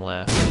bottom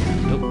left.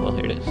 Oh, well,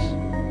 here it is.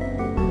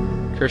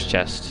 Curse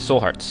chest, soul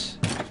hearts.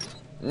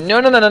 No.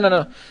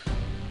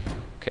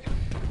 Okay.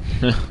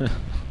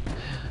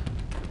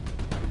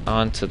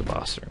 On to the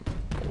boss room.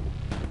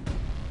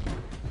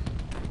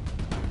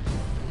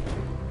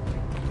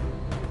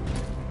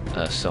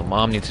 So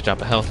mom needs to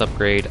drop a health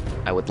upgrade.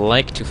 I would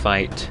like to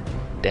fight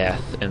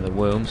death in the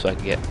womb so I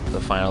can get the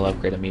final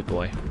upgrade of Meat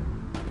Boy.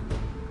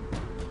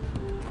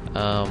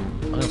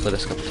 I'm gonna play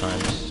this a couple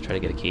times, try to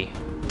get a key.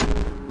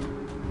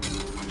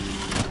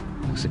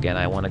 Once again,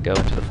 I want to go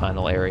into the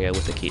final area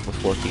with the key with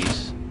 4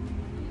 keys.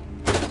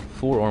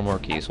 4 or more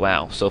keys.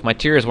 Wow. So if my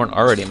tears weren't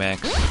already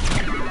max,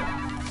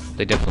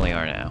 they definitely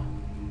are now.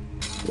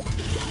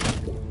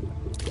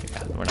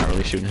 Yeah, we're not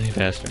really shooting any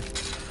faster.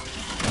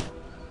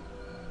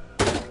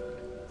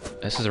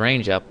 This is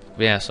range up.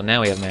 Yeah, so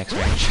now we have max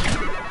range.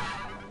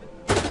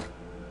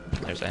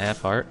 There's a half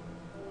heart.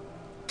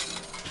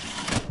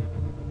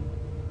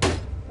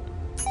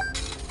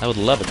 I would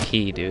love a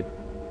key, dude.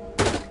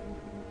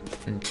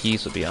 And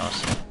keys would be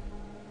awesome.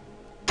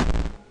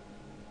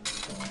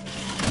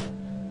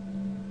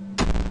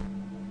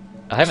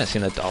 I haven't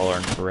seen the dollar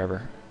in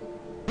forever.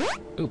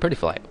 Ooh, pretty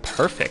fly.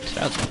 Perfect.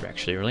 That was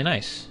actually really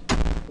nice.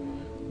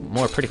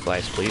 More pretty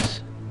flies,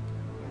 please.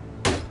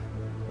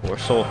 Or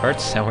soul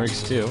hearts, that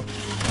works too.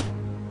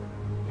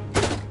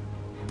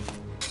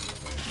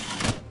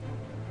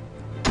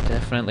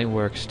 Definitely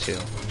works too.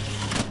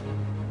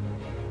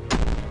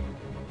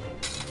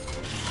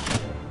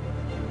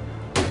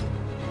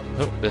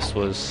 Oh, this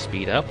was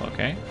speed up,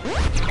 okay.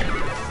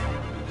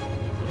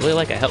 Really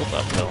like a health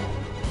up though.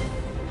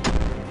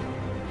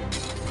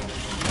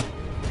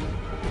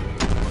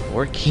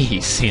 Or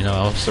keys, you know,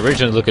 I was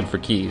originally looking for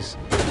keys.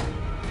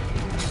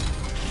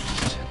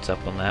 Just heads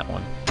up on that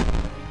one.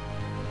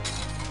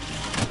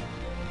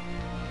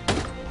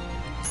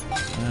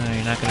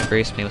 You're not gonna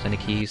grace me with any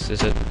keys,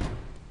 is it?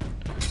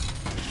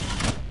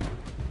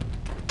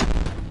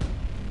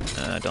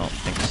 I don't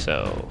think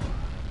so.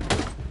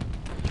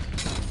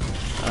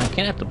 I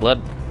can't have the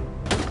blood.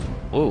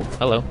 Ooh,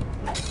 hello.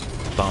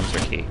 Bombs are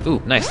key.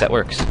 Ooh, nice, that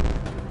works.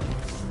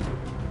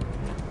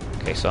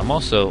 Okay, so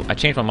I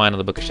changed my mind on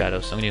the Book of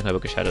Shadows, so I'm gonna use my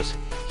Book of Shadows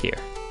here.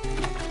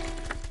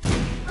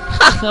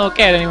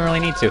 Okay, I didn't even really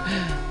need to.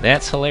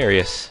 That's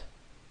hilarious.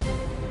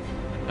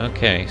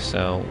 Okay,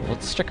 so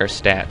let's check our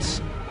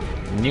stats.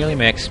 Nearly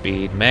max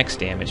speed, max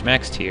damage,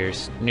 max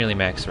tears, nearly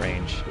max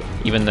range.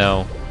 Even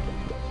though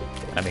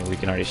I mean, we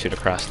can already shoot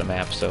across the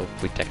map, so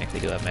we technically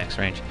do have max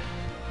range.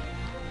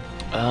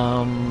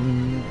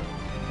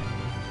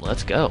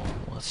 Let's go.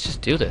 Let's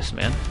just do this,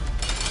 man.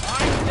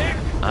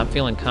 I'm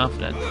feeling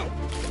confident.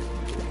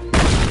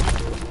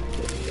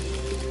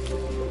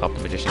 Pop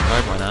the magician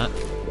card, why not?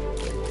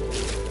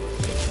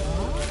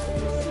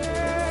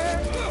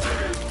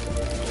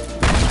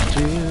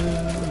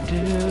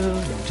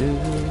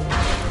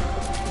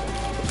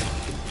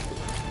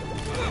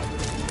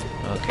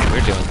 Okay,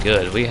 we're doing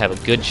good. We have a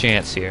good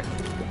chance here.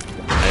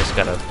 I just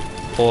gotta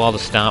pull all the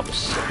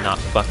stomps, not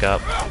fuck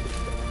up,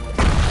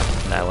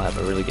 and I will have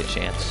a really good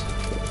chance.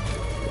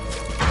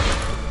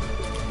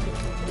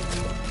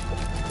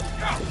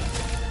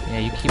 Yeah,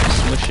 you keep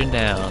smushing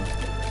down.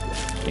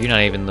 You're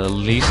not even the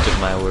least of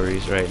my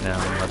worries right now,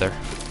 mother.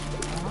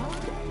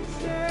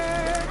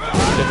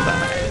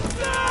 Goodbye.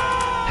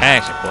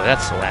 Passion, boy,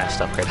 that's the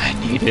last upgrade I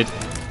needed.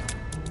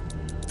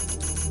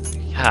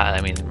 God,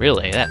 I mean,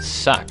 really, that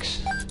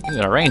sucks.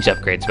 Even a range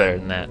upgrade's better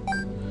than that.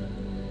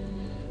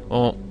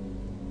 Well,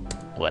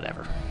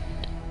 whatever.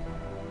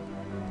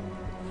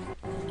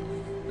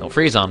 Don't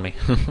freeze on me.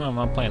 I'm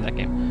not playing that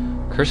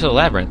game. Curse of the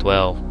Labyrinth,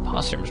 well,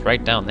 Possum's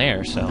right down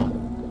there, so...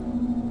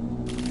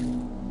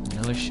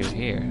 no issue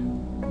here.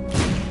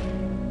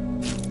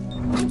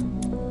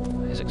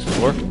 Isaac's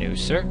Fork, no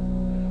sir.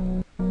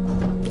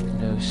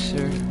 No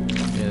sir,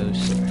 no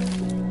sir.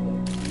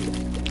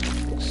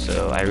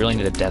 So, I really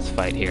need a death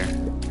fight here.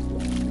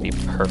 Be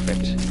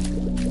perfect.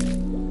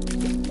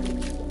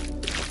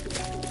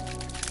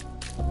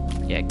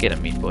 Yeah, get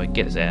him, meat boy.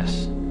 Get his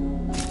ass.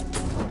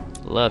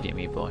 Love you,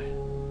 meat boy.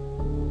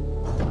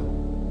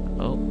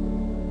 Oh,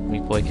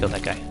 meat boy, kill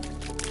that guy.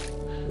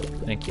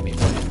 Thank you, meat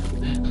boy.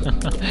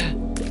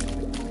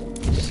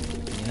 Just,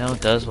 you know,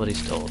 does what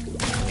he's told.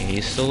 I mean,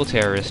 he's still a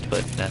terrorist,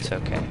 but that's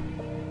okay.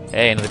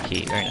 Hey, another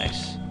key. Very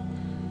nice.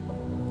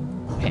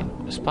 Man,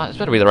 this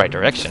better be the right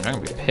direction. I'm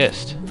gonna be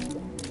pissed.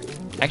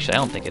 Actually, I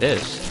don't think it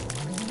is.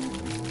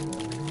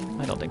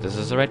 I don't think this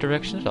is the right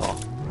direction at all.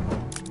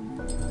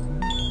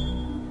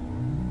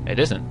 It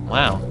isn't.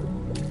 Wow.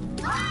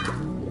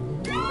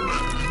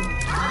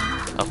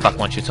 Oh fuck,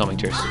 once you told me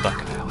tears.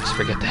 Fuck, I always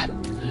forget that.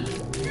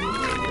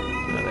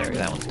 Oh, there,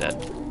 that one's dead.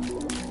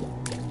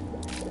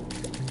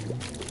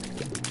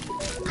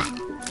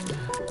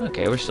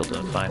 Okay, we're still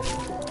doing fine.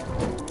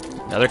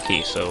 Another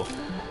key, so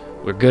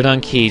we're good on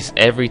keys.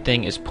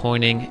 Everything is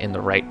pointing in the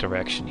right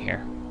direction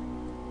here.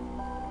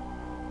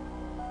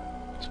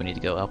 So we need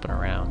to go up and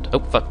around. Oh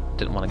fuck,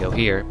 didn't want to go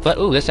here. But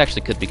ooh, this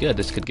actually could be good.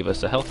 This could give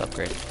us a health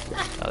upgrade.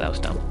 Oh, that was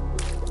dumb.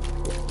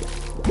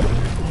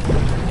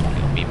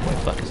 Meat boy,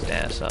 fuck his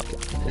ass up.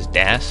 His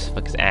das?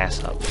 Fuck his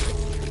ass up.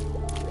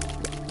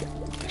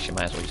 Actually,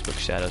 might as well use Book of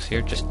Shadows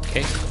here, just in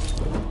case.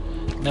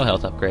 No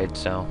health upgrade,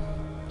 so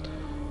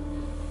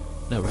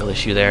no real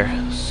issue there.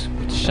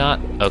 Shot.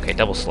 Okay,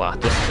 double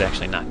slot. This is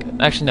actually not good.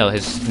 Actually, no,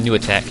 his new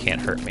attack can't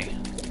hurt me.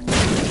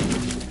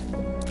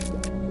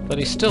 But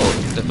he's still a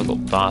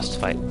difficult boss to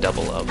fight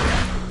double of.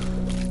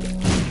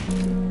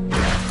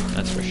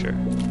 That's for sure.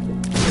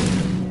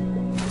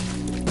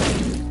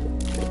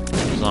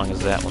 As long as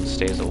that one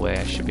stays away,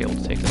 I should be able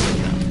to take this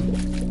one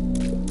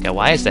down. Yeah,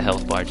 why is the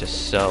health bar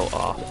just so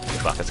off?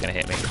 Fuck, it's gonna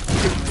hit me.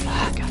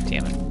 Ah, god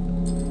damn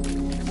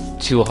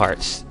it. 2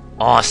 hearts.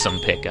 Awesome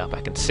pickup.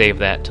 I can save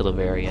that till the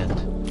very end.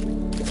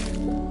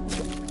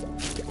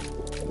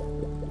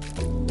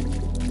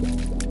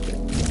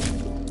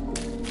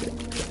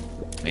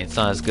 I mean, it's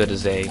not as good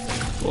as a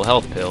full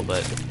health pill,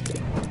 but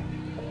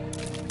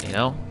you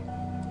know,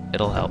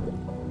 it'll help.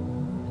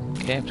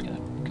 Okay, I'm just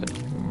gonna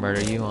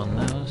murder you on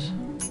those.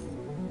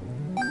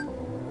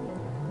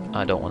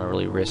 I don't want to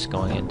really risk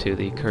going into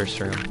the curse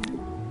room.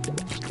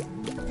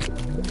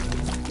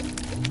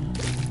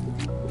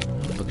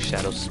 Book of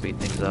Shadows to speed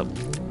things up.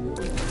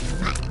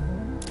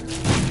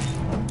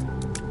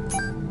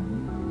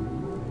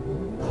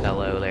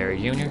 Hello, Larry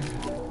Jr.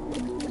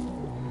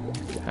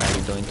 How are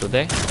you doing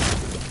today?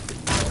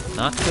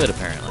 Not good,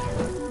 apparently.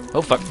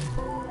 Oh, fuck.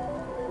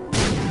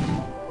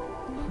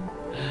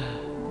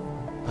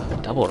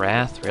 Double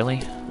Wrath,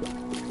 really?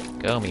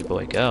 Go, me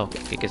boy, go.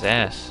 Kick his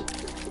ass.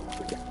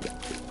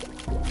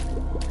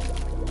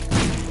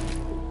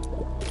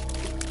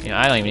 You know,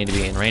 I don't even need to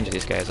be in range of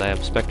these guys. I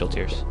have Spectral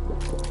Tears.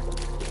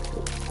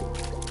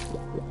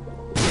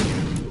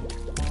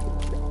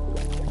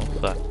 Oh,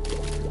 fuck.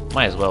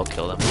 Might as well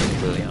kill them, to be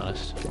completely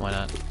honest. Why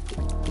not?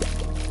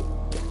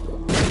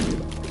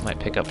 Might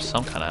pick up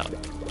some kind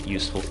of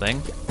useful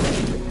thing.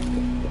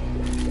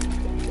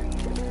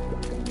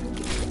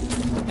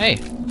 Hey!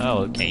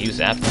 Oh, can't use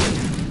that.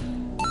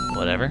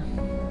 Whatever.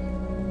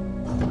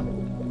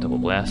 Double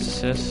Blast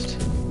Assist.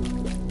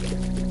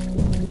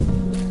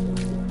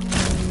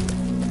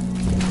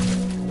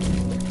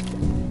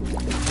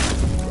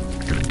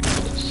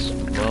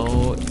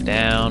 Slow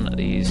down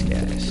these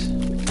guys.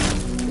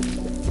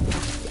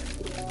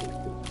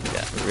 We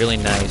got a really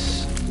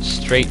nice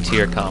straight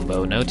tier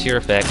combo. No tier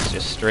effects,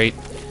 just straight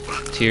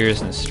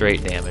tiers and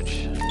straight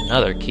damage.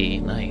 Another key.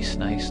 Nice,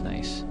 nice,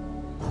 nice.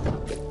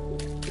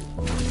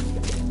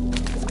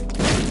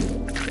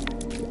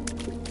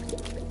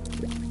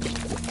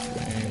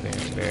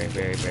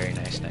 very, very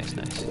nice, nice,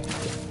 nice.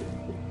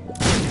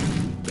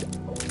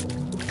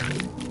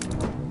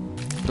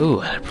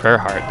 Ooh, prayer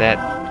heart.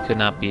 That could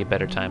not be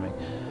better timing.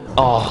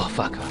 Oh,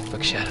 fuck.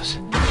 Fuck shadows.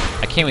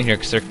 I came in here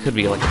because there could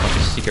be like a bunch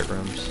of secret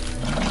rooms.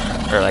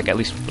 Or like at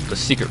least the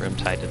secret room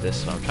tied to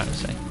this, is what I'm trying to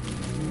say.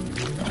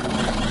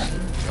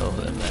 Oh,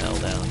 them the hell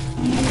down.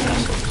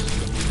 Assholes.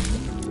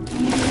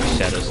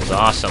 Shadows is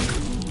awesome.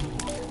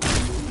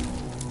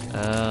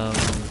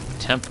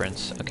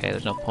 Temperance. Okay,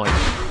 there's no point.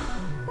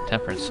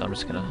 Temperance, so I'm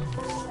just gonna...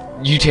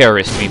 You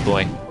terrorist, meat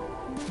boy.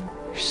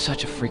 You're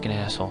such a freaking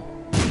asshole.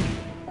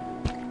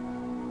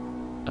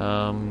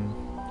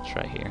 Let's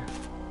try here.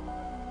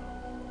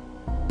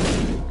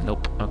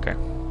 Nope, okay.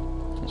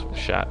 That's a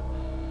shot.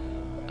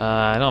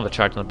 I don't have a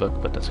charge on the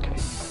book, but that's okay.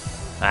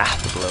 Ah,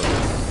 the bloat.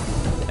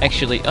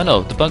 Actually, oh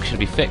no, the bug should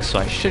be fixed, so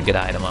I should get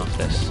an item off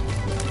this.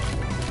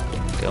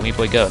 Go, meat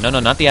boy, go. No, no,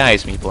 not the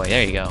eyes, meat boy.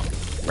 There you go.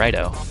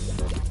 Righto.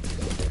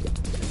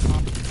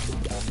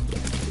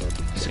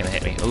 He's gonna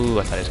hit me. Ooh,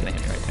 I thought he was gonna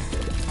hit me right there.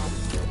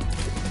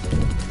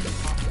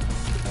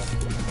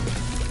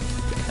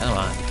 Come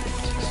on.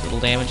 Take as little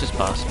damage as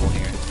possible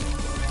here.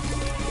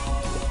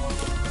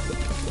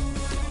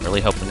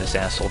 Really hoping this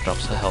asshole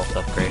drops a health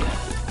upgrade.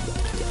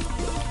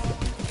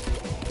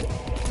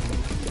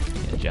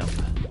 Yeah, jump.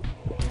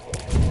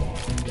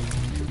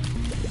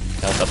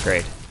 Health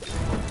upgrade.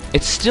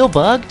 It's still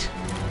bugged?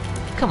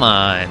 Come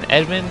on,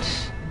 Edmund.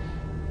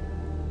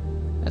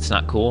 That's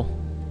not cool.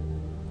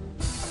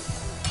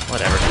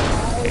 Whatever.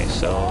 Okay,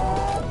 so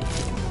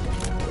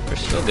we're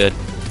still good.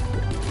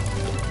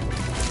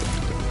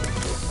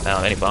 I don't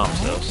have any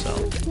bombs though, so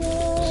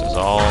this is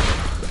all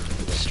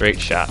straight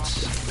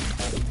shots.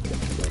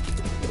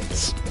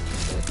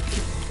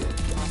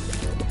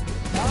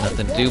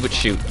 Nothing to do but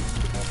shoot.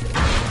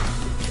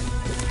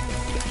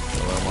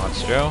 Hello,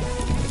 Monstro.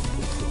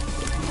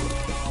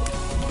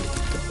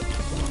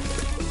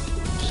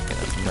 Just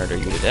gonna murder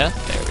you to death.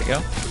 There we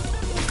go.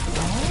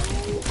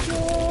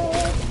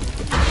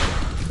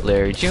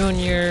 Larry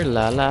Jr.,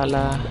 la la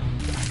la.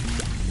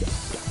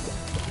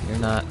 You're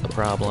not a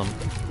problem.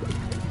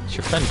 It's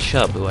your friend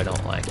Chubb who I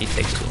don't like. He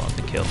takes too long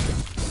to kill.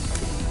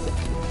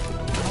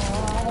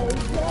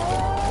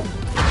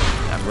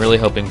 I'm really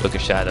hoping Book of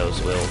Shadows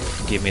will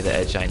give me the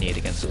edge I need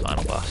against the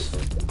final boss.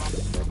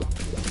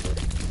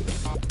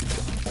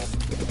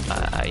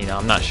 You know,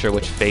 I'm not sure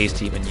which phase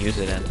to even use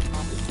it in.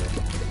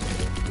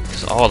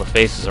 Because all the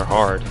phases are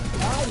hard.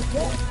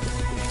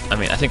 I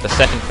mean, I think the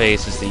second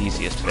phase is the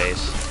easiest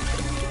phase.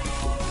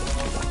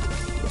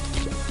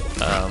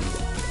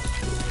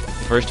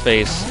 First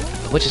phase,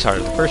 which is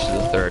harder, the first or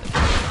the third?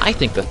 I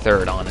think the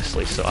third,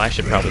 honestly, so I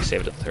should probably save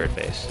it to the third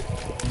phase.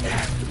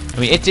 I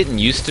mean, it didn't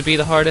used to be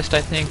the hardest,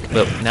 I think,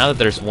 but now that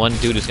there's one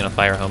dude who's gonna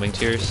fire homing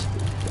tears,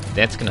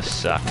 that's gonna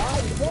suck.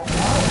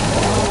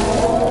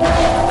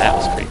 That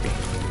was creepy.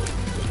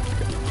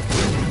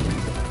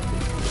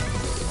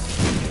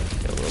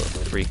 Kill the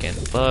freaking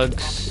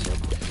bugs.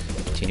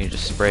 Continue to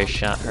spray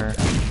shot her.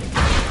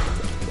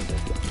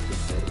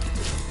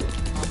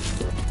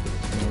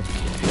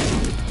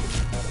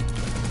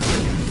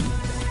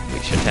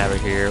 Have her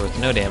here with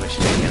no damage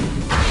taken,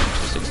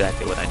 which is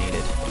exactly what I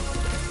needed.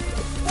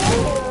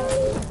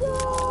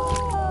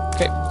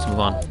 Okay, let's move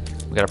on.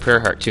 We got a prayer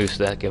heart too,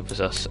 so that gives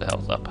us a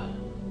health up.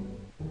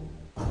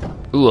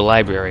 Ooh, a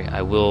library.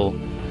 I will.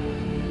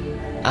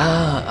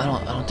 I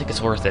don't think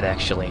it's worth it.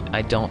 Actually,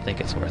 I don't think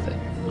it's worth it.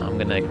 I'm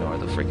gonna ignore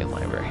the freaking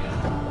library.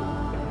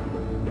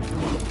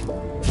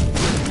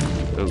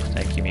 Ooh,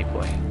 thank you, meat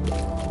boy.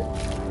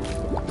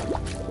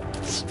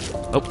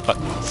 Oh, fuck.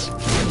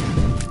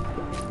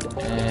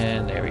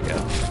 And there we go.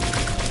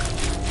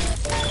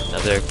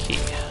 Another key.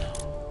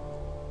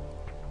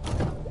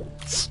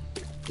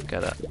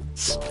 Got a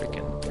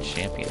freaking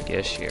champion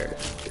dish here.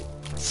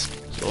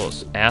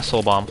 Those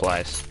asshole bomb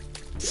flies.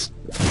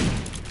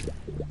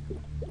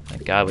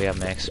 Thank God we have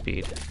max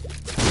speed.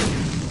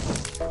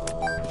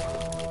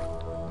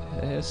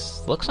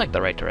 This looks like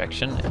the right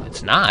direction.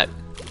 It's not.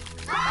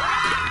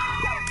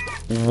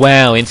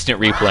 Wow, instant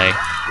replay.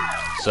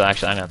 So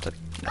actually, I'm gonna have to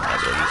might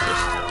as well use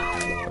this.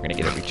 We're gonna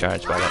get it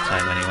recharged by that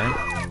time anyway.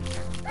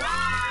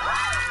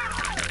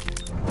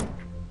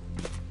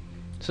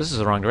 So this is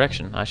the wrong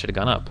direction. I should have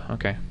gone up.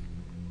 Okay.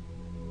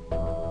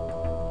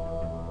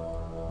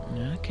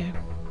 Okay.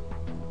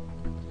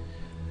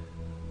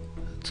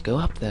 Let's go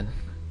up then.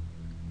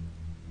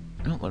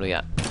 Oh, what do we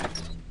got?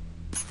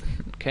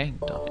 Okay,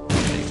 don't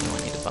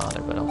even need to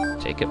bother, but I'll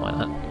take it. Why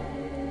not?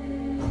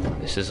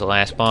 This is the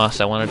last boss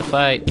I wanted to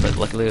fight, but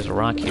luckily there's a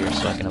rock here,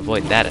 so I can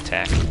avoid that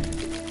attack.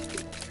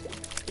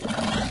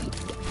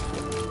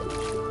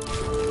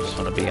 Just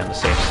want to be on the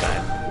safe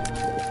side.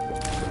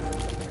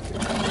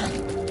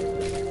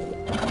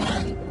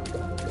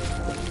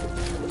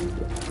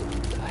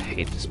 I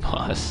hate this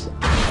boss.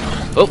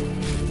 Oh!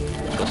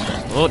 Close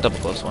one. Oh, double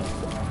close one.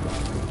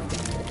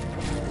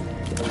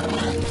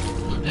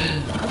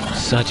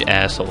 Such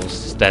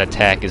assholes. That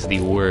attack is the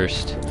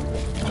worst.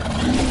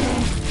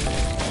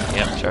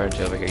 Yep, charge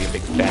over here, you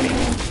big fatty.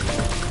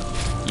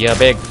 You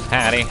big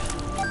fatty.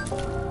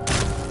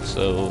 So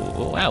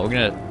So, wow,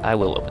 I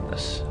will open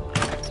this.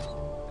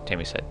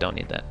 Tammy said, don't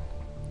need that.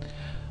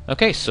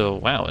 Okay, so,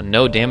 wow,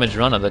 no damage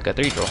run of the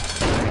cathedral.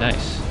 Very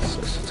nice.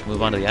 Let's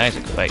move on to the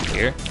Isaac fight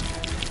here.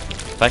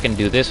 If I can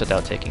do this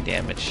without taking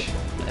damage,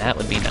 that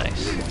would be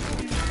nice.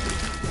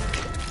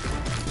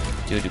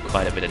 Do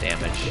quite a bit of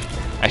damage.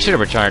 I should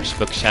have recharged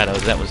Book of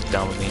Shadows. That was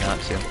dumb of me not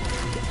to.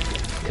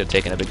 Could have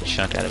taken a big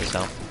chunk out of his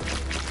health.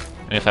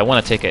 And if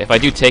I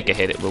do take a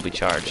hit, it will be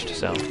charged.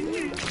 So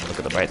look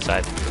at the bright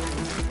side.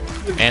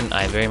 And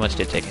I very much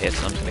did take a hit,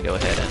 so I'm just gonna go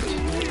ahead and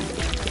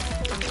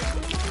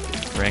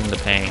bring the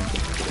pain.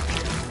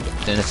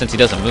 And since he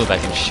doesn't move, I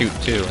can shoot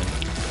too and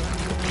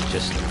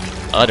just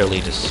utterly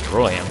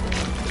destroy him.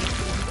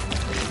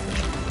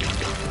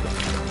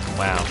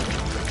 Wow.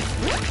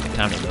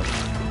 Time to move.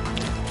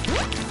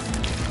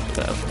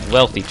 A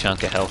wealthy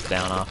chunk of health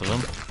down off of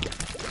him.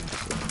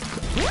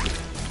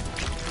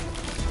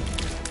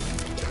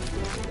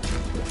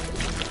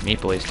 Meat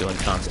Boy's doing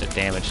constant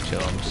damage to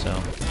him,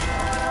 so...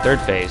 Third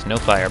phase, no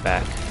fire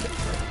back.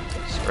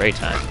 Spray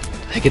time.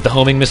 Did I get the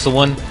homing missile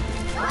one?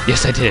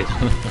 Yes, I did.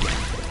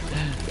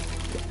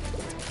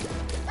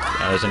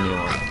 Now there's a new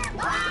one.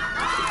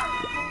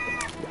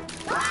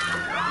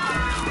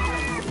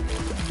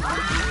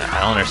 I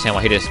don't understand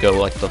why he just go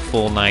like the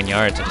full 9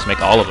 yards and just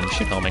make all of them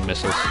shoot homing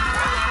missiles.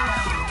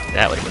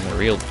 That would have been the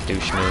real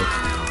douche move.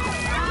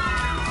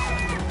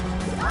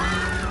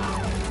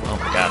 Oh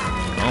my god.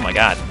 Oh my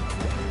god.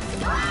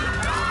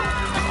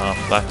 Oh,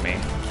 fuck me.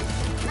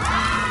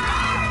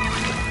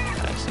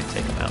 I just need to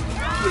take him out.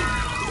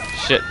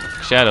 Shit.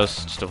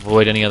 Shadows. Just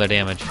avoid any other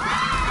damage.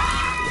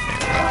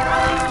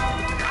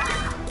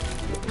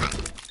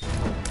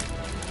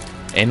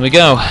 In we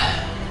go.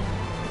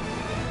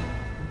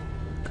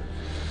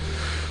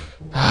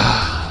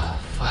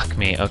 Fuck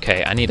me.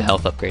 Okay, I need a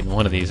health upgrade in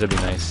one of these. That'd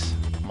be nice.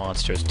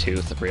 Monster's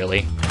Tooth,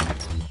 really?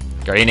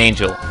 Guardian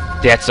Angel.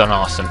 That's an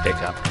awesome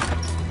pickup.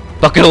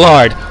 Bucket of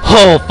Lard.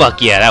 Oh,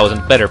 fuck yeah. That was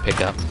a better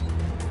pickup.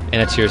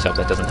 And a Tears Up.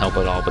 That doesn't help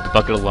at all. But the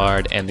Bucket of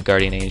Lard and the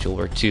Guardian Angel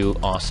were two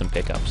awesome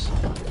pickups.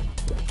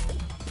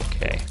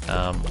 Okay.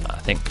 I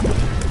think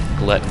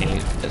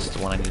Gluttony is the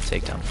one I need to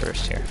take down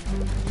first here.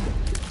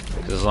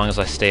 Because as long as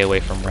I stay away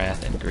from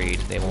Wrath and Greed,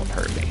 they won't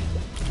hurt me.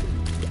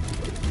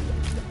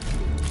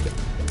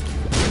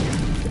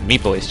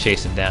 Meat Boy's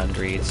chasing down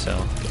Greed,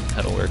 so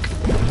that'll work.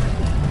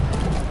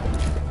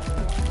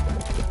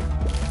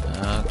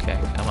 Okay,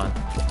 come on.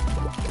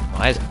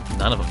 Why is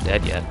none of them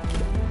dead yet?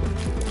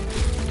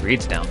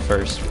 Greed's down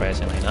first,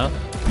 surprisingly enough.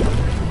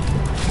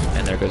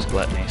 And there goes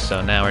Gluttony.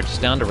 So now we're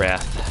just down to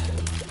Wrath.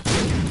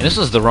 And this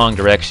was the wrong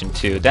direction,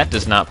 too. That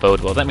does not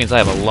bode well. That means I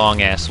have a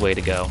long-ass way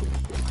to go.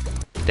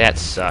 That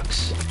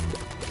sucks.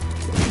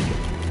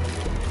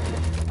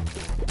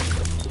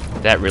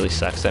 That really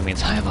sucks. That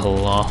means I have a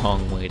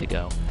long way to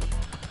go.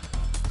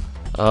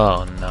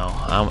 Oh no.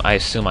 I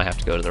assume I have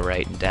to go to the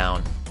right and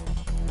down.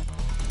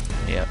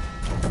 Yep.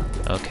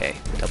 Okay.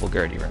 Double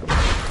Gurdy room.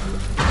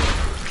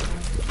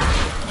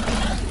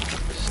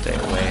 Stay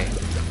away.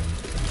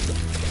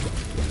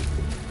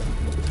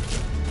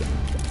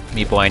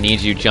 Meat Boy, I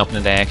need you jumping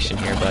into action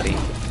here, buddy.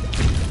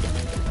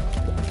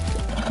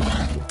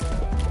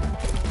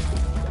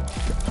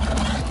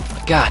 Oh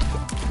my god.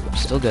 I'm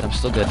still good. I'm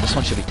still good. This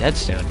one should be dead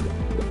soon.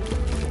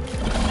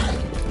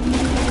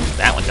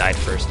 That one died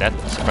first. That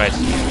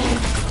surprises me.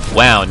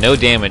 Wow, no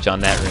damage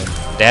on that room.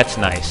 That's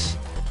nice.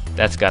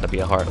 That's got to be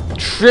a hard.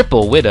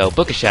 Triple Widow,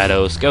 Book of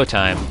Shadows, go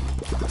time.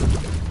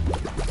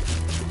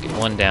 Get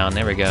one down.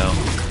 There we go.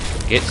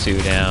 Get two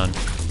down,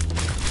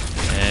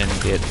 and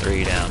get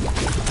three down.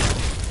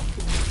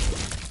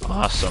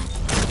 Awesome,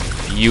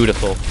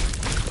 beautiful,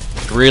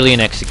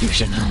 brilliant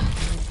execution.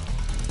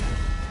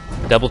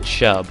 Double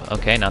Chub.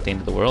 Okay, not the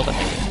end of the world. I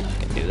think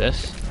I can do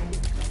this.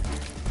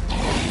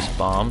 Use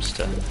bombs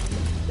to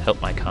help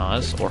my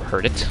cause, or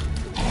hurt it.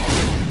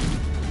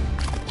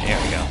 There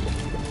we go.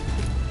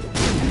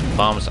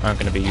 Bombs aren't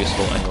going to be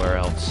useful anywhere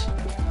else.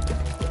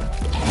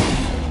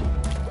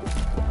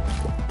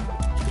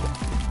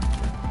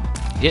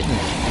 Getting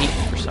beat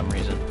for some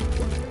reason.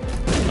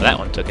 Well, that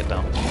one took it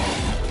though.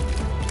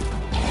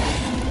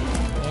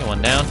 Okay,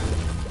 one down.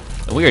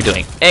 We are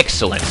doing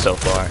excellent so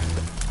far.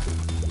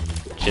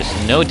 Just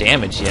no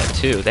damage yet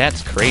too.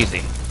 That's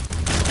crazy.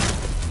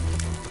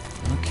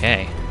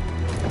 Okay.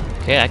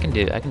 Okay, I can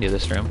do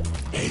this room.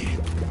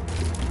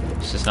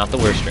 This is not the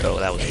worst room. Oh,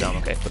 that was dumb.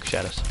 Okay, Book of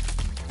Shadows.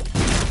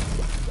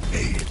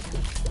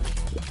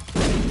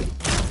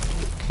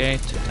 Okay,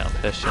 took down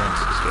Pestilence.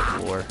 Let's go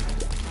to War.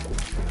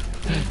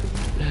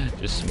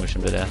 Just smoosh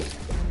him to death.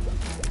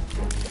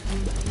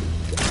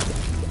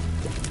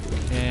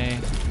 Okay.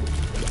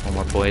 One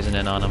more poison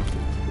in on him.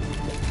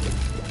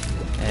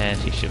 And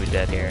he should be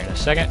dead here in a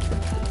second.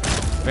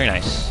 Very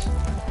nice.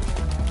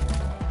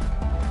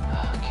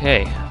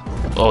 Okay.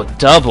 Oh,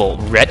 double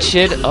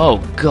Wretched? Oh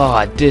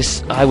god,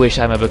 this... I wish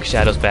I had my Book of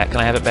Shadows back.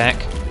 Can I have it back?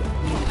 Can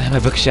I have my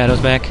Book of Shadows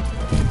back?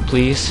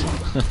 Please?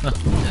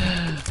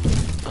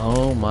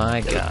 Oh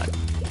my god.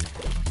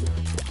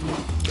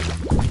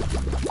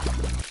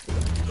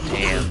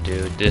 Damn,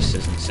 dude, this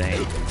is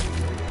insane.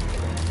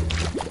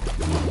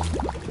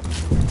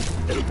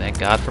 Thank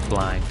God for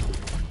flying.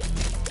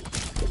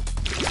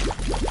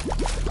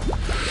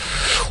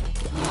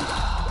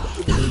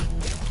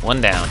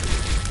 One down.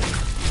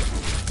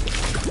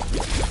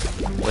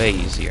 Way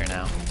easier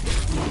now.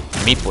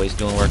 Meat Boy's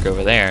doing work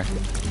over there.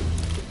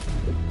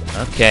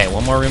 Okay,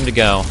 one more room to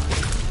go.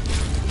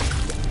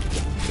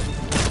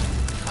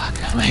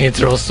 Fuck, my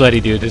hands are all sweaty,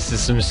 dude. This is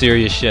some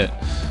serious shit.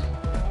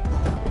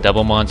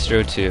 Double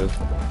Monstro 2.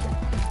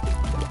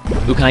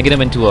 Ooh, can I get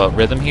him into a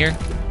rhythm here?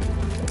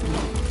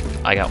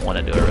 I got one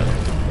into a rhythm.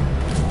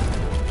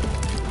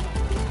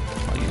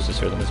 I'll use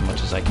this rhythm as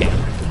much as I can.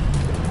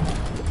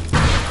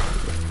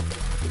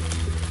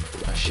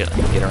 Oh shit, I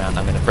can get around.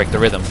 I'm gonna break the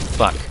rhythm.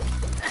 Fuck.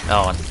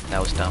 Oh, that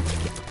was dumb.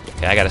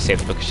 Okay, I gotta save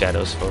the Book of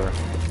Shadows for...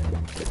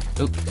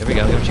 Oop, there we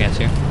go. We have a chance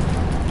here.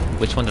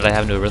 Which one did I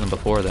have into a rhythm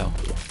before, though?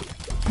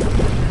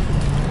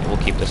 Okay, we'll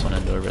keep this one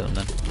into a rhythm,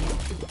 then.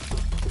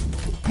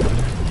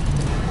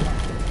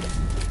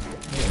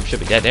 Yeah, we should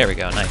be dead. There we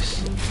go.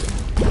 Nice.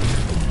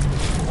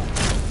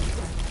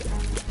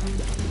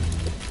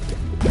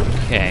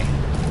 Okay.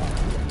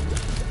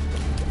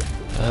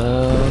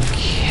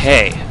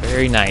 Okay.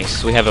 Very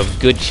nice. We have a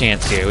good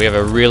chance here. We have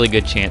a really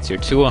good chance here.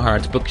 2 of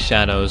Hearts, Book of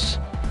Shadows.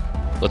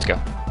 Let's go.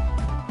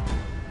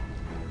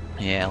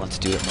 Yeah, let's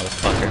do it,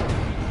 motherfucker.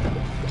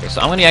 Okay, so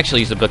I'm going to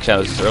actually use the Book of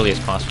Shadows as early as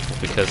possible,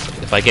 because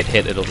if I get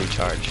hit, it'll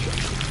recharge.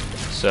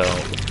 So,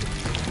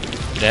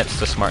 that's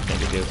the smart thing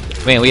to do.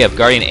 Man, we have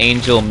Guardian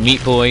Angel,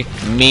 Meat Boy,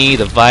 me,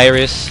 the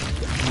Virus.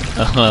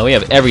 We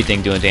have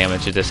everything doing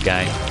damage to this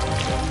guy.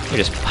 We're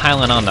just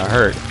piling on the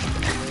hurt.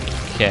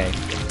 Okay.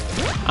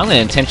 I'm going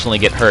to intentionally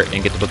get hurt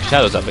and get the Book of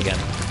Shadows up again.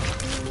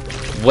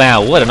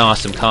 Wow, what an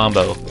awesome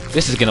combo.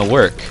 This is going to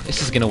work.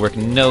 This is going to work,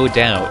 no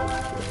doubt.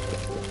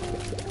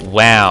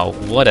 Wow,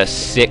 what a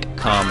sick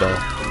combo.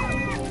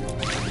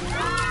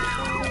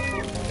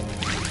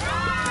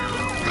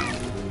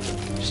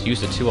 Just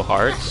use the 2 of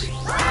Hearts.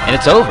 And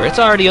it's over. It's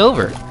already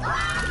over.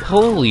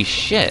 Holy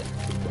shit.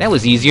 That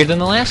was easier than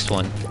the last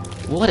one.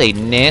 What a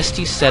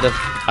nasty set of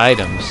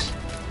items.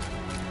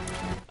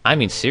 I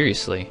mean,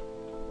 seriously.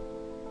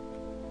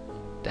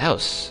 That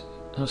was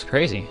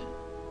crazy.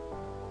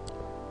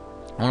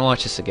 I want to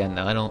watch this again,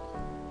 though. I don't...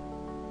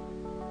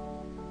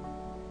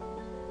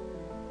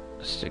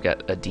 So we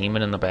got a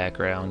demon in the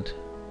background.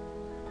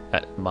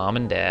 Got Mom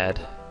and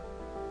Dad.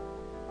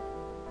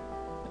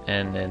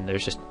 And then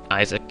there's just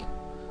Isaac.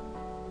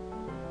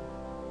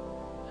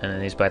 And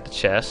then he's by the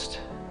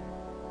chest.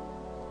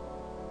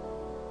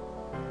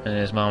 And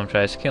his mom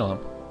tries to kill him.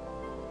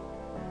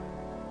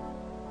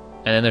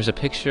 And then there's a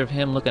picture of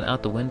him looking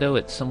out the window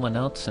at someone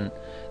else, and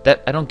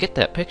that I don't get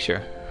that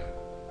picture.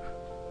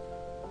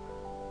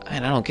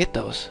 And I don't get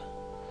those.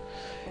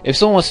 If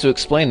someone wants to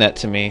explain that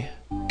to me,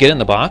 get in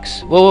the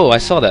box. Whoa, whoa, I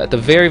saw that at the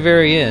very,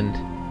 very end.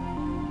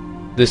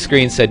 The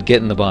screen said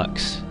 "Get in the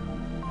box."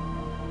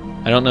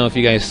 I don't know if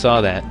you guys saw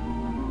that.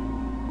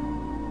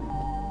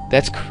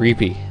 That's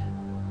creepy.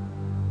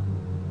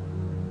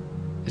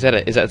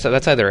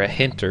 That's either a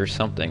hint or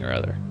something or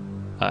other.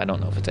 I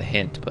don't know if it's a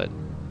hint, but.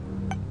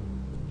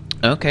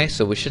 Okay,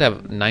 so we should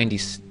have 90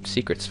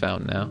 secrets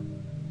found now.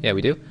 Yeah,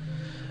 we do.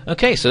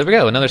 Okay, so there we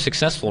go. Another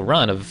successful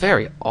run. A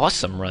very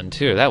awesome run,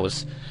 too. That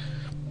was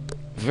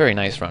a very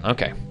nice run.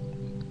 Okay.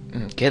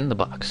 Get in the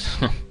box.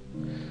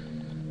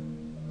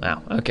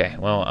 Wow, okay.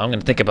 Well, I'm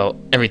going to think about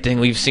everything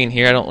we've seen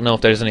here. I don't know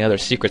if there's any other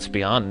secrets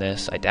beyond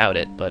this. I doubt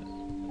it, but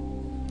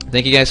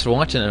thank you guys for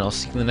watching, and I'll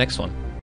see you in the next one.